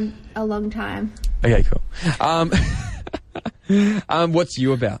 a long time. Okay, cool. What's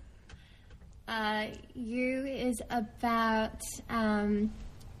You about? You is about,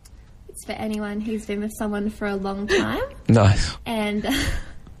 it's for anyone who's been with someone for a long time. Nice. And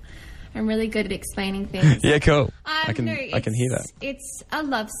I'm really good at explaining things. Yeah, cool. I can no, hear that. It's a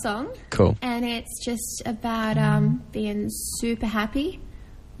love song. Cool. And it's just about being super happy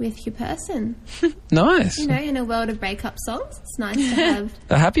with your person. Nice. You know, in a world of breakup songs, it's nice to have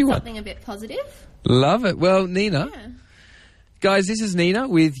a happy one. Something a bit positive. Love it. Well, Nina. Yeah. Guys, this is Nina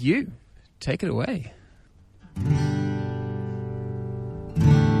with You. Take it away.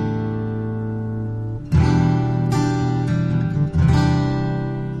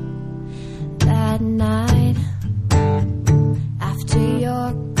 That night, after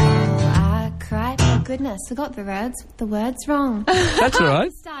your call, I cried. Oh goodness, I got the words wrong. That's all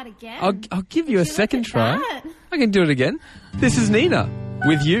right. Start again. I'll give you a second look at try. that? I can do it again. This is Nina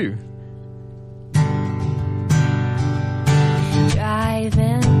with You.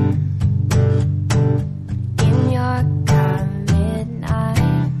 Driving in your car midnight,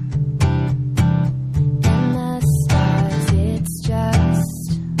 and the stars, it's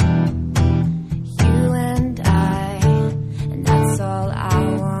just you and I, and that's all I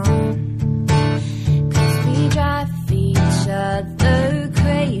want. 'Cause we drive each other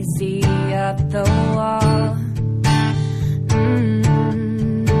crazy up the wall.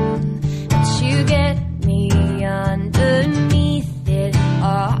 But you get me underneath it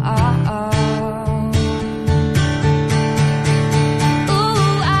all.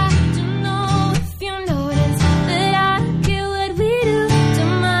 Ooh, I don't know if you notice that I get what we do.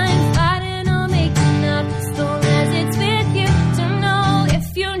 Don't mind fighting or making up as long as it's with you. Don't know if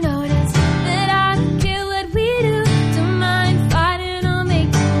you notice that I get what we do. Don't mind fighting or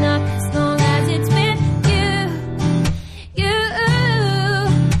making up as long as it's with you. You,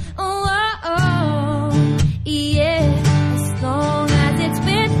 oh, yeah, as long as it's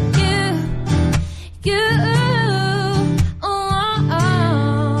with you. You, oh,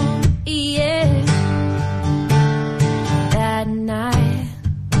 yeah. That night,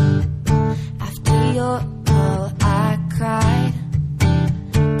 after your call, I cried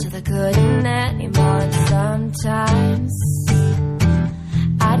to the couldn't anymore. And sometimes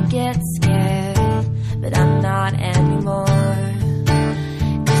I'd get scared, but I'm not anymore.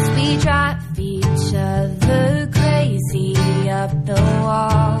 'Cause we drive each other crazy up the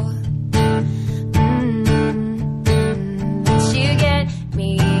wall. But you get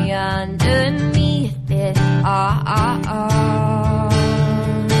me underneath it all.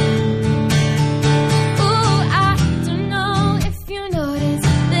 Ooh, I don't know if you notice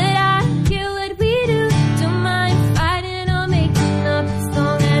that I get what we do. Don't mind fighting or making up as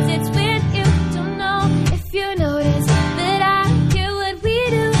long as it's with you. Don't know if you notice that I get what we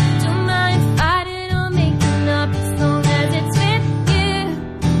do. Don't mind fighting or making up as long as it's with you.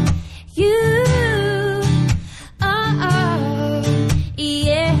 You,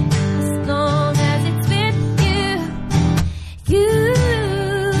 yeah, as long as it's with you. You,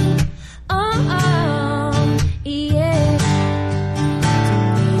 yeah.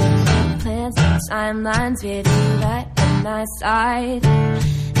 Don't need no plans, no timelines with you right at my side.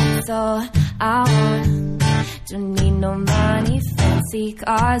 That's all I want. Don't need no money, fancy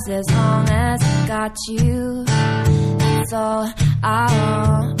cars, as long as I got you. That's all I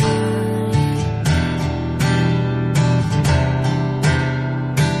want.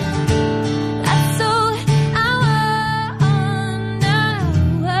 That's all I want now.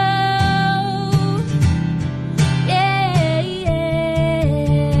 Yeah,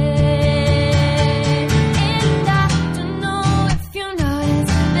 and I don't know if you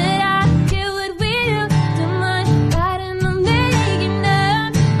notice that I get what we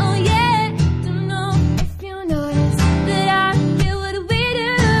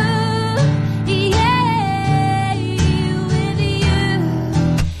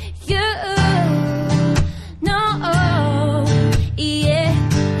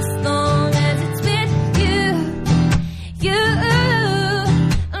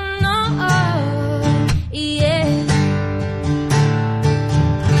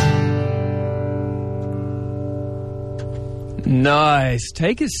Nice.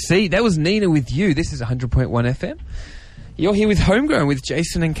 Take a seat. That was Nina with you. This is 100.1 FM. You're here with Homegrown with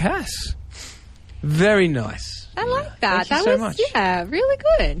Jason and Cass. Very nice. I like that. Thank you that so was much. Yeah, really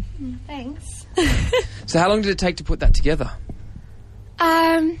good. Thanks. So how long did it take to put that together?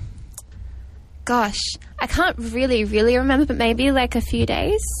 Gosh, I can't really remember, but maybe like a few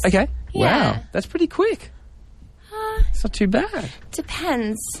days. Okay. Yeah. Wow. That's pretty quick. It's not too bad.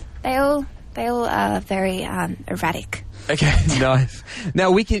 Depends. They all are very erratic. Okay, nice.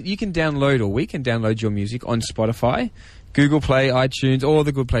 Now we can download your music on Spotify, Google Play, iTunes, all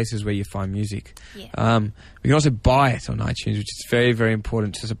the good places where you find music. Yeah. We can also buy it on iTunes, which is very, very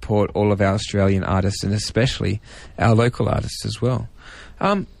important to support all of our Australian artists and especially our local artists as well.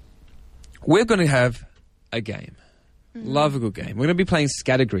 We're going to have a game. Love a good game. We're going to be playing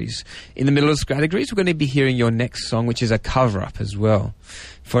Scattergrees. In the middle of Scattergrees, we're going to be hearing your next song, which is a cover-up as well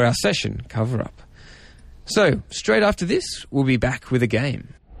for our session, cover-up. So, straight after this, we'll be back with a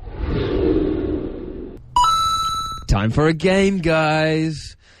game. Time for a game,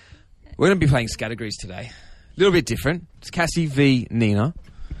 guys. We're going to be playing Scattergrees today. A little bit different. It's Cassie v. Nina.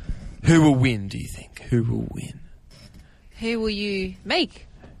 Who will win, do you think? Who will win? Who will you make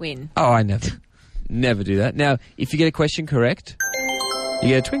win? Oh, I never do that. Now, if you get a question correct, you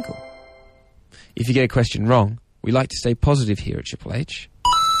get a twinkle. If you get a question wrong, we like to stay positive here at Triple H.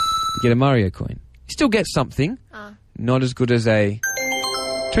 You get a Mario coin. You still get something, not as good as a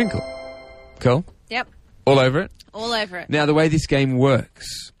twinkle. Cool? Yep. All over it? All over it. Now, the way this game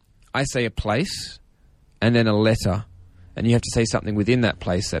works, I say a place and then a letter, and you have to say something within that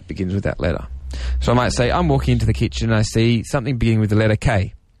place that begins with that letter. So I might say, I'm walking into the kitchen and I see something beginning with the letter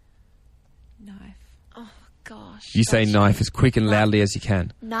K. Knife. Oh, gosh. You say knife as quick and loudly as you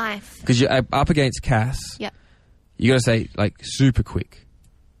can. Knife. Because you're up against Cass. Yep. You got to say, like, super quick.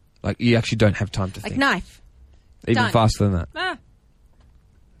 Like, you actually don't have time to Like think. knife. Even Done. faster than that. Ah.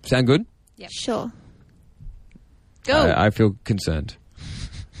 Sound good? Sure. Go. I feel concerned.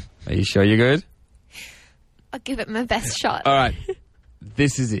 Are you sure you're good? I'll give it my best shot. All right.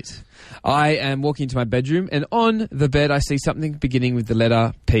 This is it. I am walking into my bedroom, and on the bed I see something beginning with the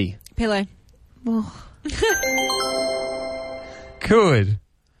letter P. Pillow. Oh. Good.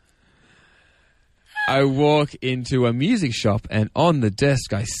 I walk into a music shop, and on the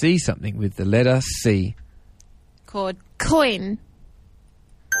desk I see something with the letter C. Cord. Coin.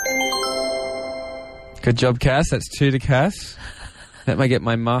 Good job, Cass. That's 2 to Cass. Let me get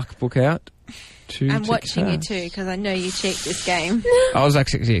my mark book out. 2 I'm to watching you Cass. too because I know you cheat this game. I was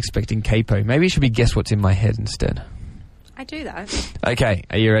actually expecting capo. Maybe it should be guess what's in my head instead. I do that. Okay,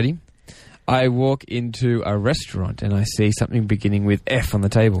 are you ready? I walk into a restaurant and I see something beginning with F on the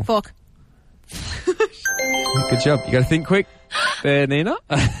table. Fork. Good job. You got to think quick there, Nina.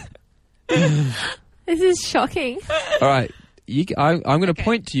 This is shocking. All right. I'm going to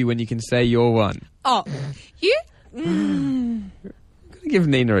point to you when you can say your one. Oh, you? I'm going to give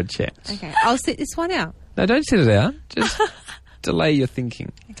Nina a chance. Okay, I'll sit this one out. No, don't sit it out. Just delay your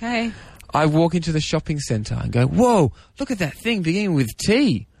thinking. Okay. I walk into the shopping centre and go, whoa, look at that thing beginning with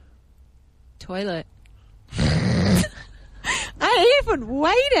T. Toilet. I even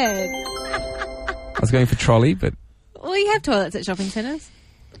waited. I was going for trolley, but... Well, you have toilets at shopping centres.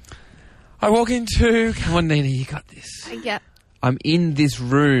 I walk into... Come on, Nina, you got this. Yep. I'm in this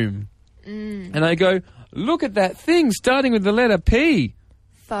room. And I go, look at that thing starting with the letter P.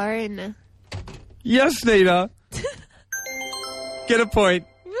 Phone. Yes, Nina. Get a point.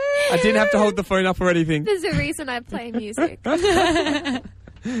 I didn't have to hold the phone up or anything. There's a reason I play music.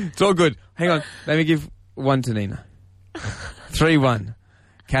 It's all good. Hang on. Let me give 1 to Nina. 3-1.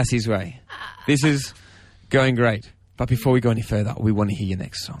 Cassie's way. This is going great. But before we go any further, we want to hear your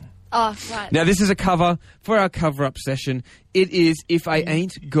next song. Oh, right. Now, this is a cover for our cover-up session. It is If I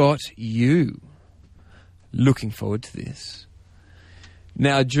Ain't Got You. Looking forward to this.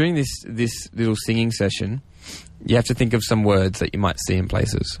 Now, during this little singing session, you have to think of some words that you might see in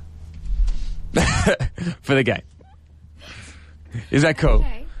places. For the game. Is that cool?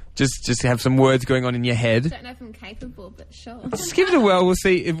 Okay. Just have some words going on in your head. I don't know if I'm capable, but sure. Just give it a whirl. We'll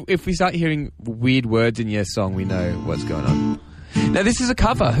see. If we start hearing weird words in your song, we know what's going on. Now, this is a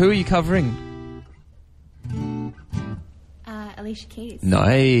cover. Who are you covering? Alicia Keys.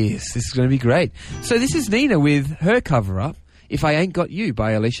 Nice. This is going to be great. So this is Nina with her cover-up, If I Ain't Got You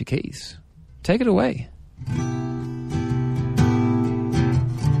by Alicia Keys. Take it away.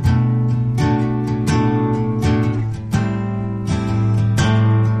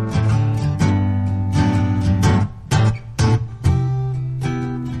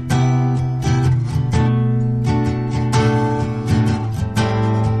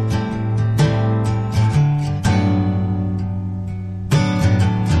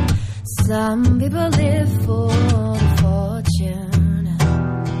 Some people live for the fortune.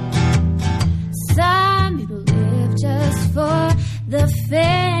 Some people live just for the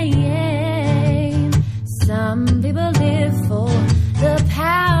fame. Some people live for the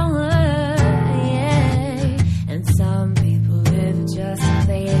power, yeah. And some people live just to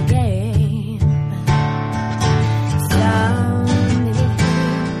play a game. Some people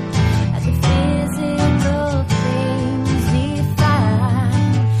think that the physical things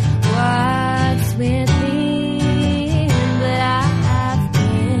define what's within, but I've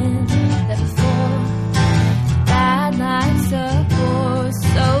been there before. That life's a course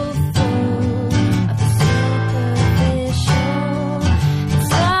so full of the superficial.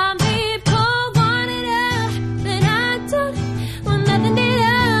 Some people want it all, but I don't want nothing at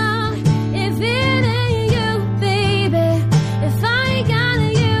all. If it ain't you, baby, if I ain't got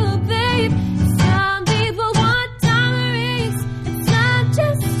you, babe. Some people want diamond rings, and some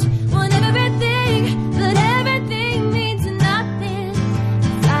just want everything, but everything means nothing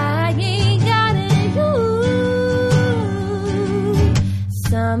if I ain't got you.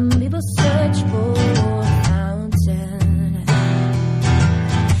 Some people search for a fountain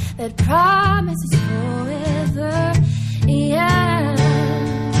that promises forever, yeah.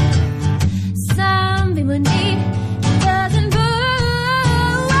 Some people need a dozen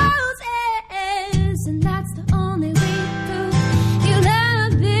roses, and that's the only way through. You'll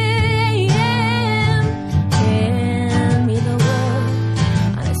have been. Hand me the world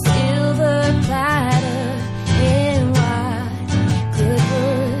on a silver platter, and what good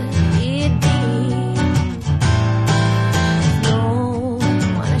would it be? No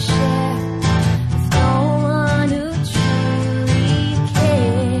one to share, no one who truly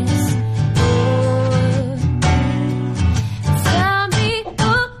cares for me. Some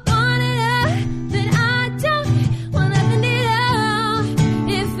people want it all, but I don't want nothing at all.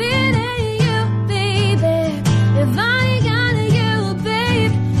 If it ain't you, baby, if I ain't got you,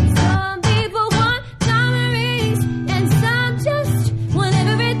 babe. Some people want diamond rings, and some just want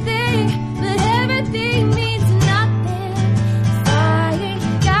everything, but everything means nothing if I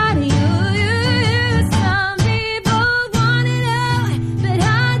ain't got you. Some people want it all, but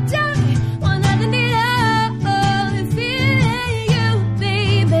I don't want nothing at all. If it ain't you,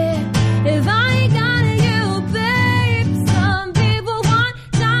 baby, if I ain't got you, babe. Some people want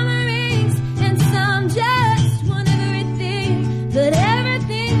diamond rings, and some just want everything, but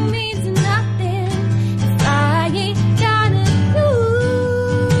everything means nothing if I ain't got you.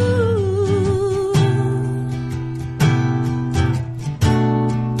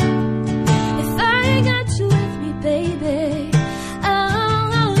 If I ain't got you with me, baby,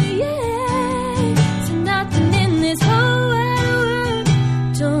 oh yeah. So nothing in this whole wide world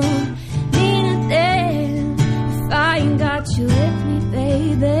don't mean a thing if I ain't got you with me,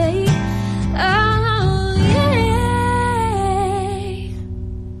 baby. Oh yeah.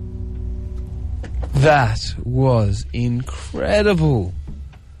 That was incredible.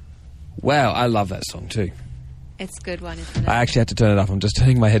 Wow, I love that song too. It's a good one, isn't it? I actually had to turn it up. I'm just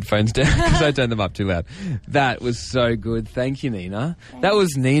turning my headphones down because I turned them up too loud. That was so good. Thank you, Nina. That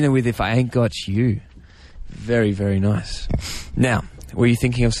was Nina with If I Ain't Got You. Very, very nice. Now, were you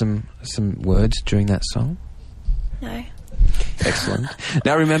thinking of some words during that song? No. Excellent.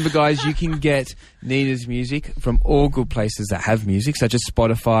 Now remember, guys, you can get Nina's music from all good places that have music, such as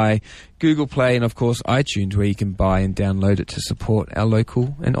Spotify, Google Play, and of course iTunes, where you can buy and download it to support our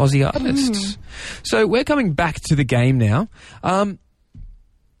local and Aussie artists. So we're coming back to the game now.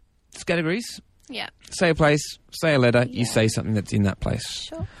 It's categories. Yeah. Say a place, say a letter, you say something that's in that place.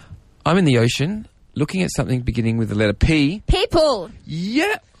 Sure. I'm in the ocean, looking at something beginning with the letter P. People.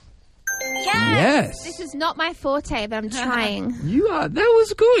 Yeah. Yes. This is not my forte, but I'm trying. You are. That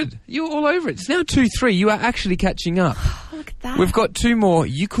was good. You were all over it. It's now 2-3. You are actually catching up. Look at that. We've got 2 more.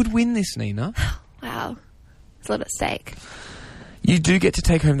 You could win this, Nina. Wow. It's a lot at stake. You do get to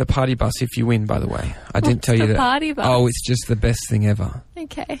take home the party bus if you win, by the way. I didn't tell you that. Party bus? Oh, it's just the best thing ever.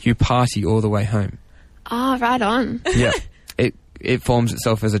 Okay. You party all the way home. Oh, right on. Yeah. It forms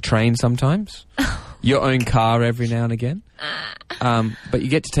itself as a train sometimes. Your own car every now and again. But you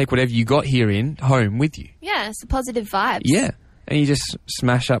get to take whatever you got here home with you. Yeah, it's a positive vibes. Yeah. And you just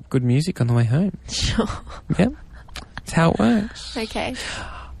smash up good music on the way home. Sure. Yeah. That's how it works. Okay.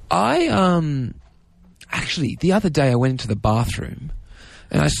 Actually, the other day I went into the bathroom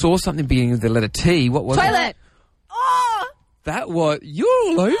and I saw something beginning with the letter T. What was it? Toilet. Oh! That was... You're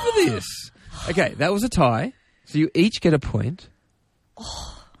all over this. Okay, that was a tie. So you each get a point.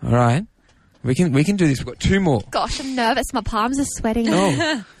 All right. We can do this. We've got 2 more. Gosh, I'm nervous. My palms are sweating.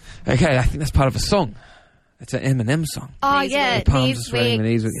 Oh. Okay, I think that's part of a song. It's an Eminem song. Oh, Knees yeah. weak. Palms are sweating, weak, the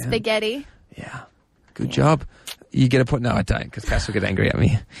knees weak, yeah. spaghetti. Yeah. Good job. You get a point? No, I don't, because Cass will get angry at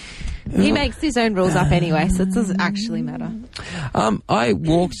me. He makes his own rules up anyway, so it doesn't actually matter. I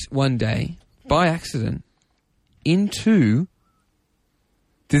walked one day, by accident, into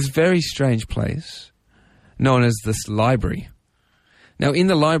this very strange place known as this library. Now, in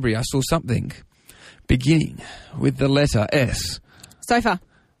the library, I saw something beginning with the letter S. Sofa.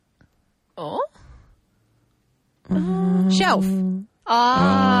 Oh? Shelf.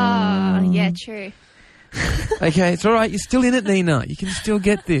 Yeah, true. Okay, it's all right. You're still in it, Nina. You can still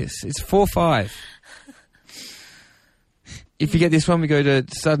get this. It's 4-5. If you get this one, we go to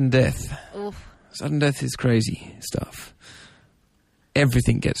sudden death. Oof. Sudden death is crazy stuff.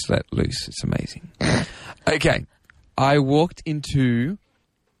 Everything gets let loose. It's amazing. Okay, I walked into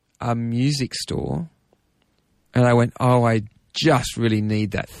a music store and I went, oh, I just really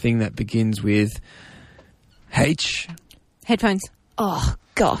need that thing that begins with H. Headphones. Oh,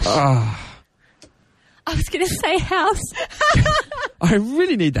 gosh. Oh, I was going to say house. I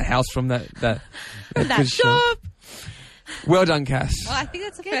really need the house from that good shop. Well done, Cass. Well, I think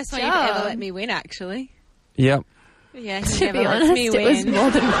that's the first one job. you've ever let me win, actually. Yep. Yeah, you To never be let honest, me it win. was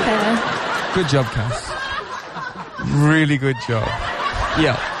more than fair. Good job, Cass. Really good job.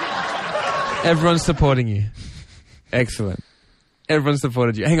 Yeah. Everyone's supporting you. Excellent. Everyone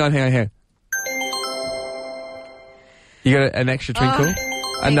supported you. Hang on. You got an extra twinkle?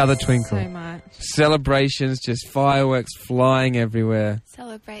 Another twinkle. So much. Celebrations, just fireworks flying everywhere.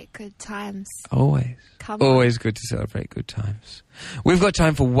 Celebrate good times. Always. Come on. Always good to celebrate good times. We've got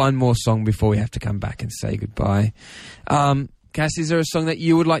time for one more song before we have to come back and say goodbye. Cass, is there a song that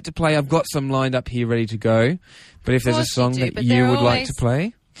you would like to play? I've got some lined up here ready to go. But if there's a course song you do, that but you they're would like always- to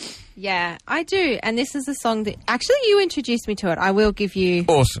play? Yeah, I do. And this is a song that... Actually, you introduced me to it. I will give you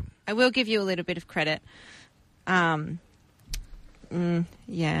Awesome. a little bit of credit.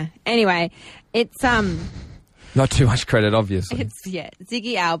 Yeah. Anyway, it's... Not too much credit, obviously. It's,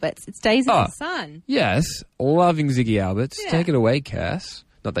 Ziggy Albert's. It's Days of Oh. the Sun. Yes, loving Ziggy Alberts. Yeah. Take it away, Cass.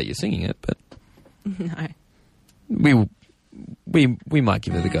 Not that you're singing it, but No. we might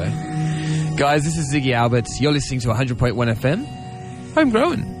give it a go. Guys, this is Ziggy Alberts. You're listening to 100.1 FM.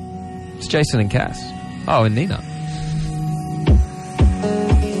 Homegrown. It's Jason and Cass. Oh, and Nina.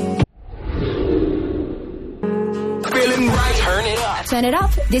 Feeling right, turn it up. Turn it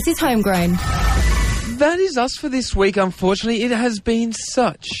up. This is Homegrown. That is us for this week, unfortunately. It has been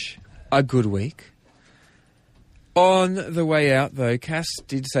such a good week. On the way out, though, Cass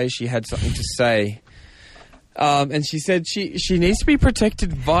did say she had something to say. And she said she needs to be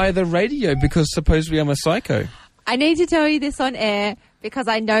protected via the radio because supposedly I'm a psycho. I need to tell you this on air because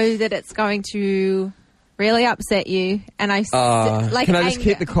I know that it's going to really upset you. And I... Can I just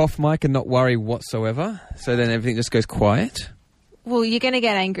hit the cough mic and not worry whatsoever? So then everything just goes quiet? Well, you're going to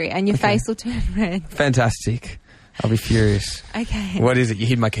get angry and your face will turn red. Fantastic. I'll be furious. Okay. What is it? You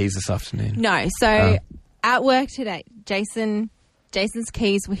hid my keys this afternoon. No, so at work today, Jason's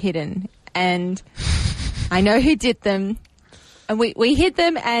keys were hidden, and I know who did them. And we hid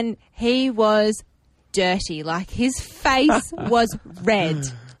them, and he was dirty. Like, his face was red.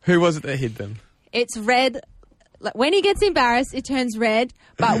 Who was it that hid them? It's red. Like, when he gets embarrassed, it turns red.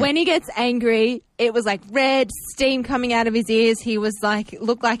 But when he gets angry, it was like red, steam coming out of his ears. He was like,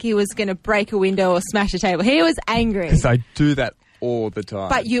 looked like he was going to break a window or smash a table. He was angry. Because I do that all the time.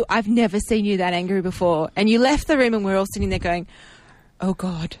 But I've never seen you that angry before. And you left the room and we're all sitting there going, oh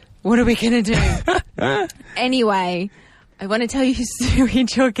God, what are we going to do? Anyway, I want to tell you who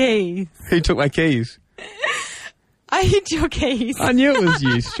hid your keys. Who took my keys? I hid your keys. I knew it was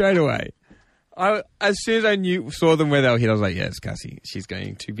you straight away. As soon as I saw them where they were hid, I was like, yes, Cassie, she's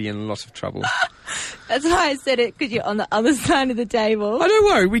going to be in a lot of trouble. That's why I said it, because you're on the other side of the table. Oh, don't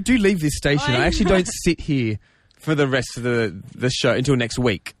worry. We do leave this station. I actually know. don't sit here for the rest of the show until next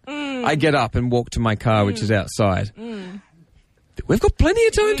week. I get up and walk to my car, which is outside. We've got plenty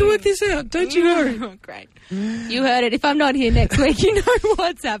of time to work this out, don't you know? Oh, great. You heard it. If I'm not here next week, you know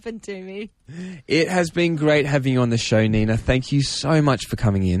what's happened to me. It has been great having you on the show, Nina. Thank you so much for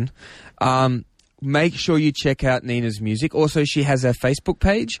coming in. Make sure you check out Nina's music. Also, she has a Facebook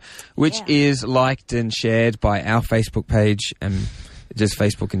page, which is liked and shared by our Facebook page and just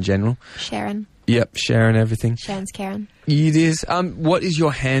Facebook in general. Sharon. Yep, sharing everything. Sharon's Karen. It is. What is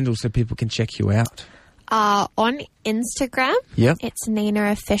your handle so people can check you out? On Instagram, Yep. it's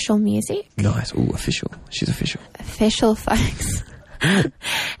Nina Official Music. Nice. Ooh, official. She's official. Official, folks. And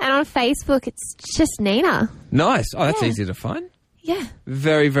on Facebook, it's just Nina. Nice. Oh, that's Yeah. easy to find. Yeah.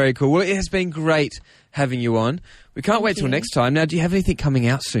 Very, very cool. Well, it has been great having you on. We can't wait till you. next time. Now, do you have anything coming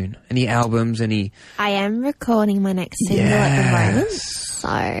out soon? Any albums? Any? I am recording my next single at the moment.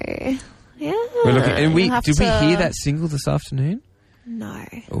 So Yeah. We're looking, and We'll have did we to- hear that single this afternoon? No.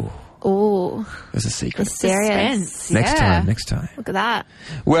 Oh, Oh, there's a secret. serious. Suspense. Next time. Look at that.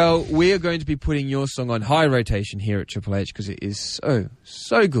 Well, we are going to be putting your song on high rotation here at Triple H because it is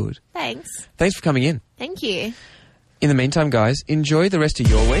so good. Thanks. Thanks for coming in. Thank you. In the meantime, guys, enjoy the rest of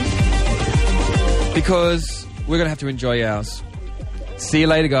your week because we're going to have to enjoy ours. See you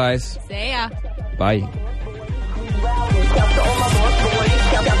later, guys. See ya. Bye.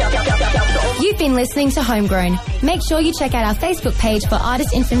 You've been listening to Homegrown. Make sure you check out our Facebook page for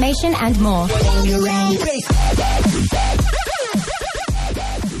artist information and more.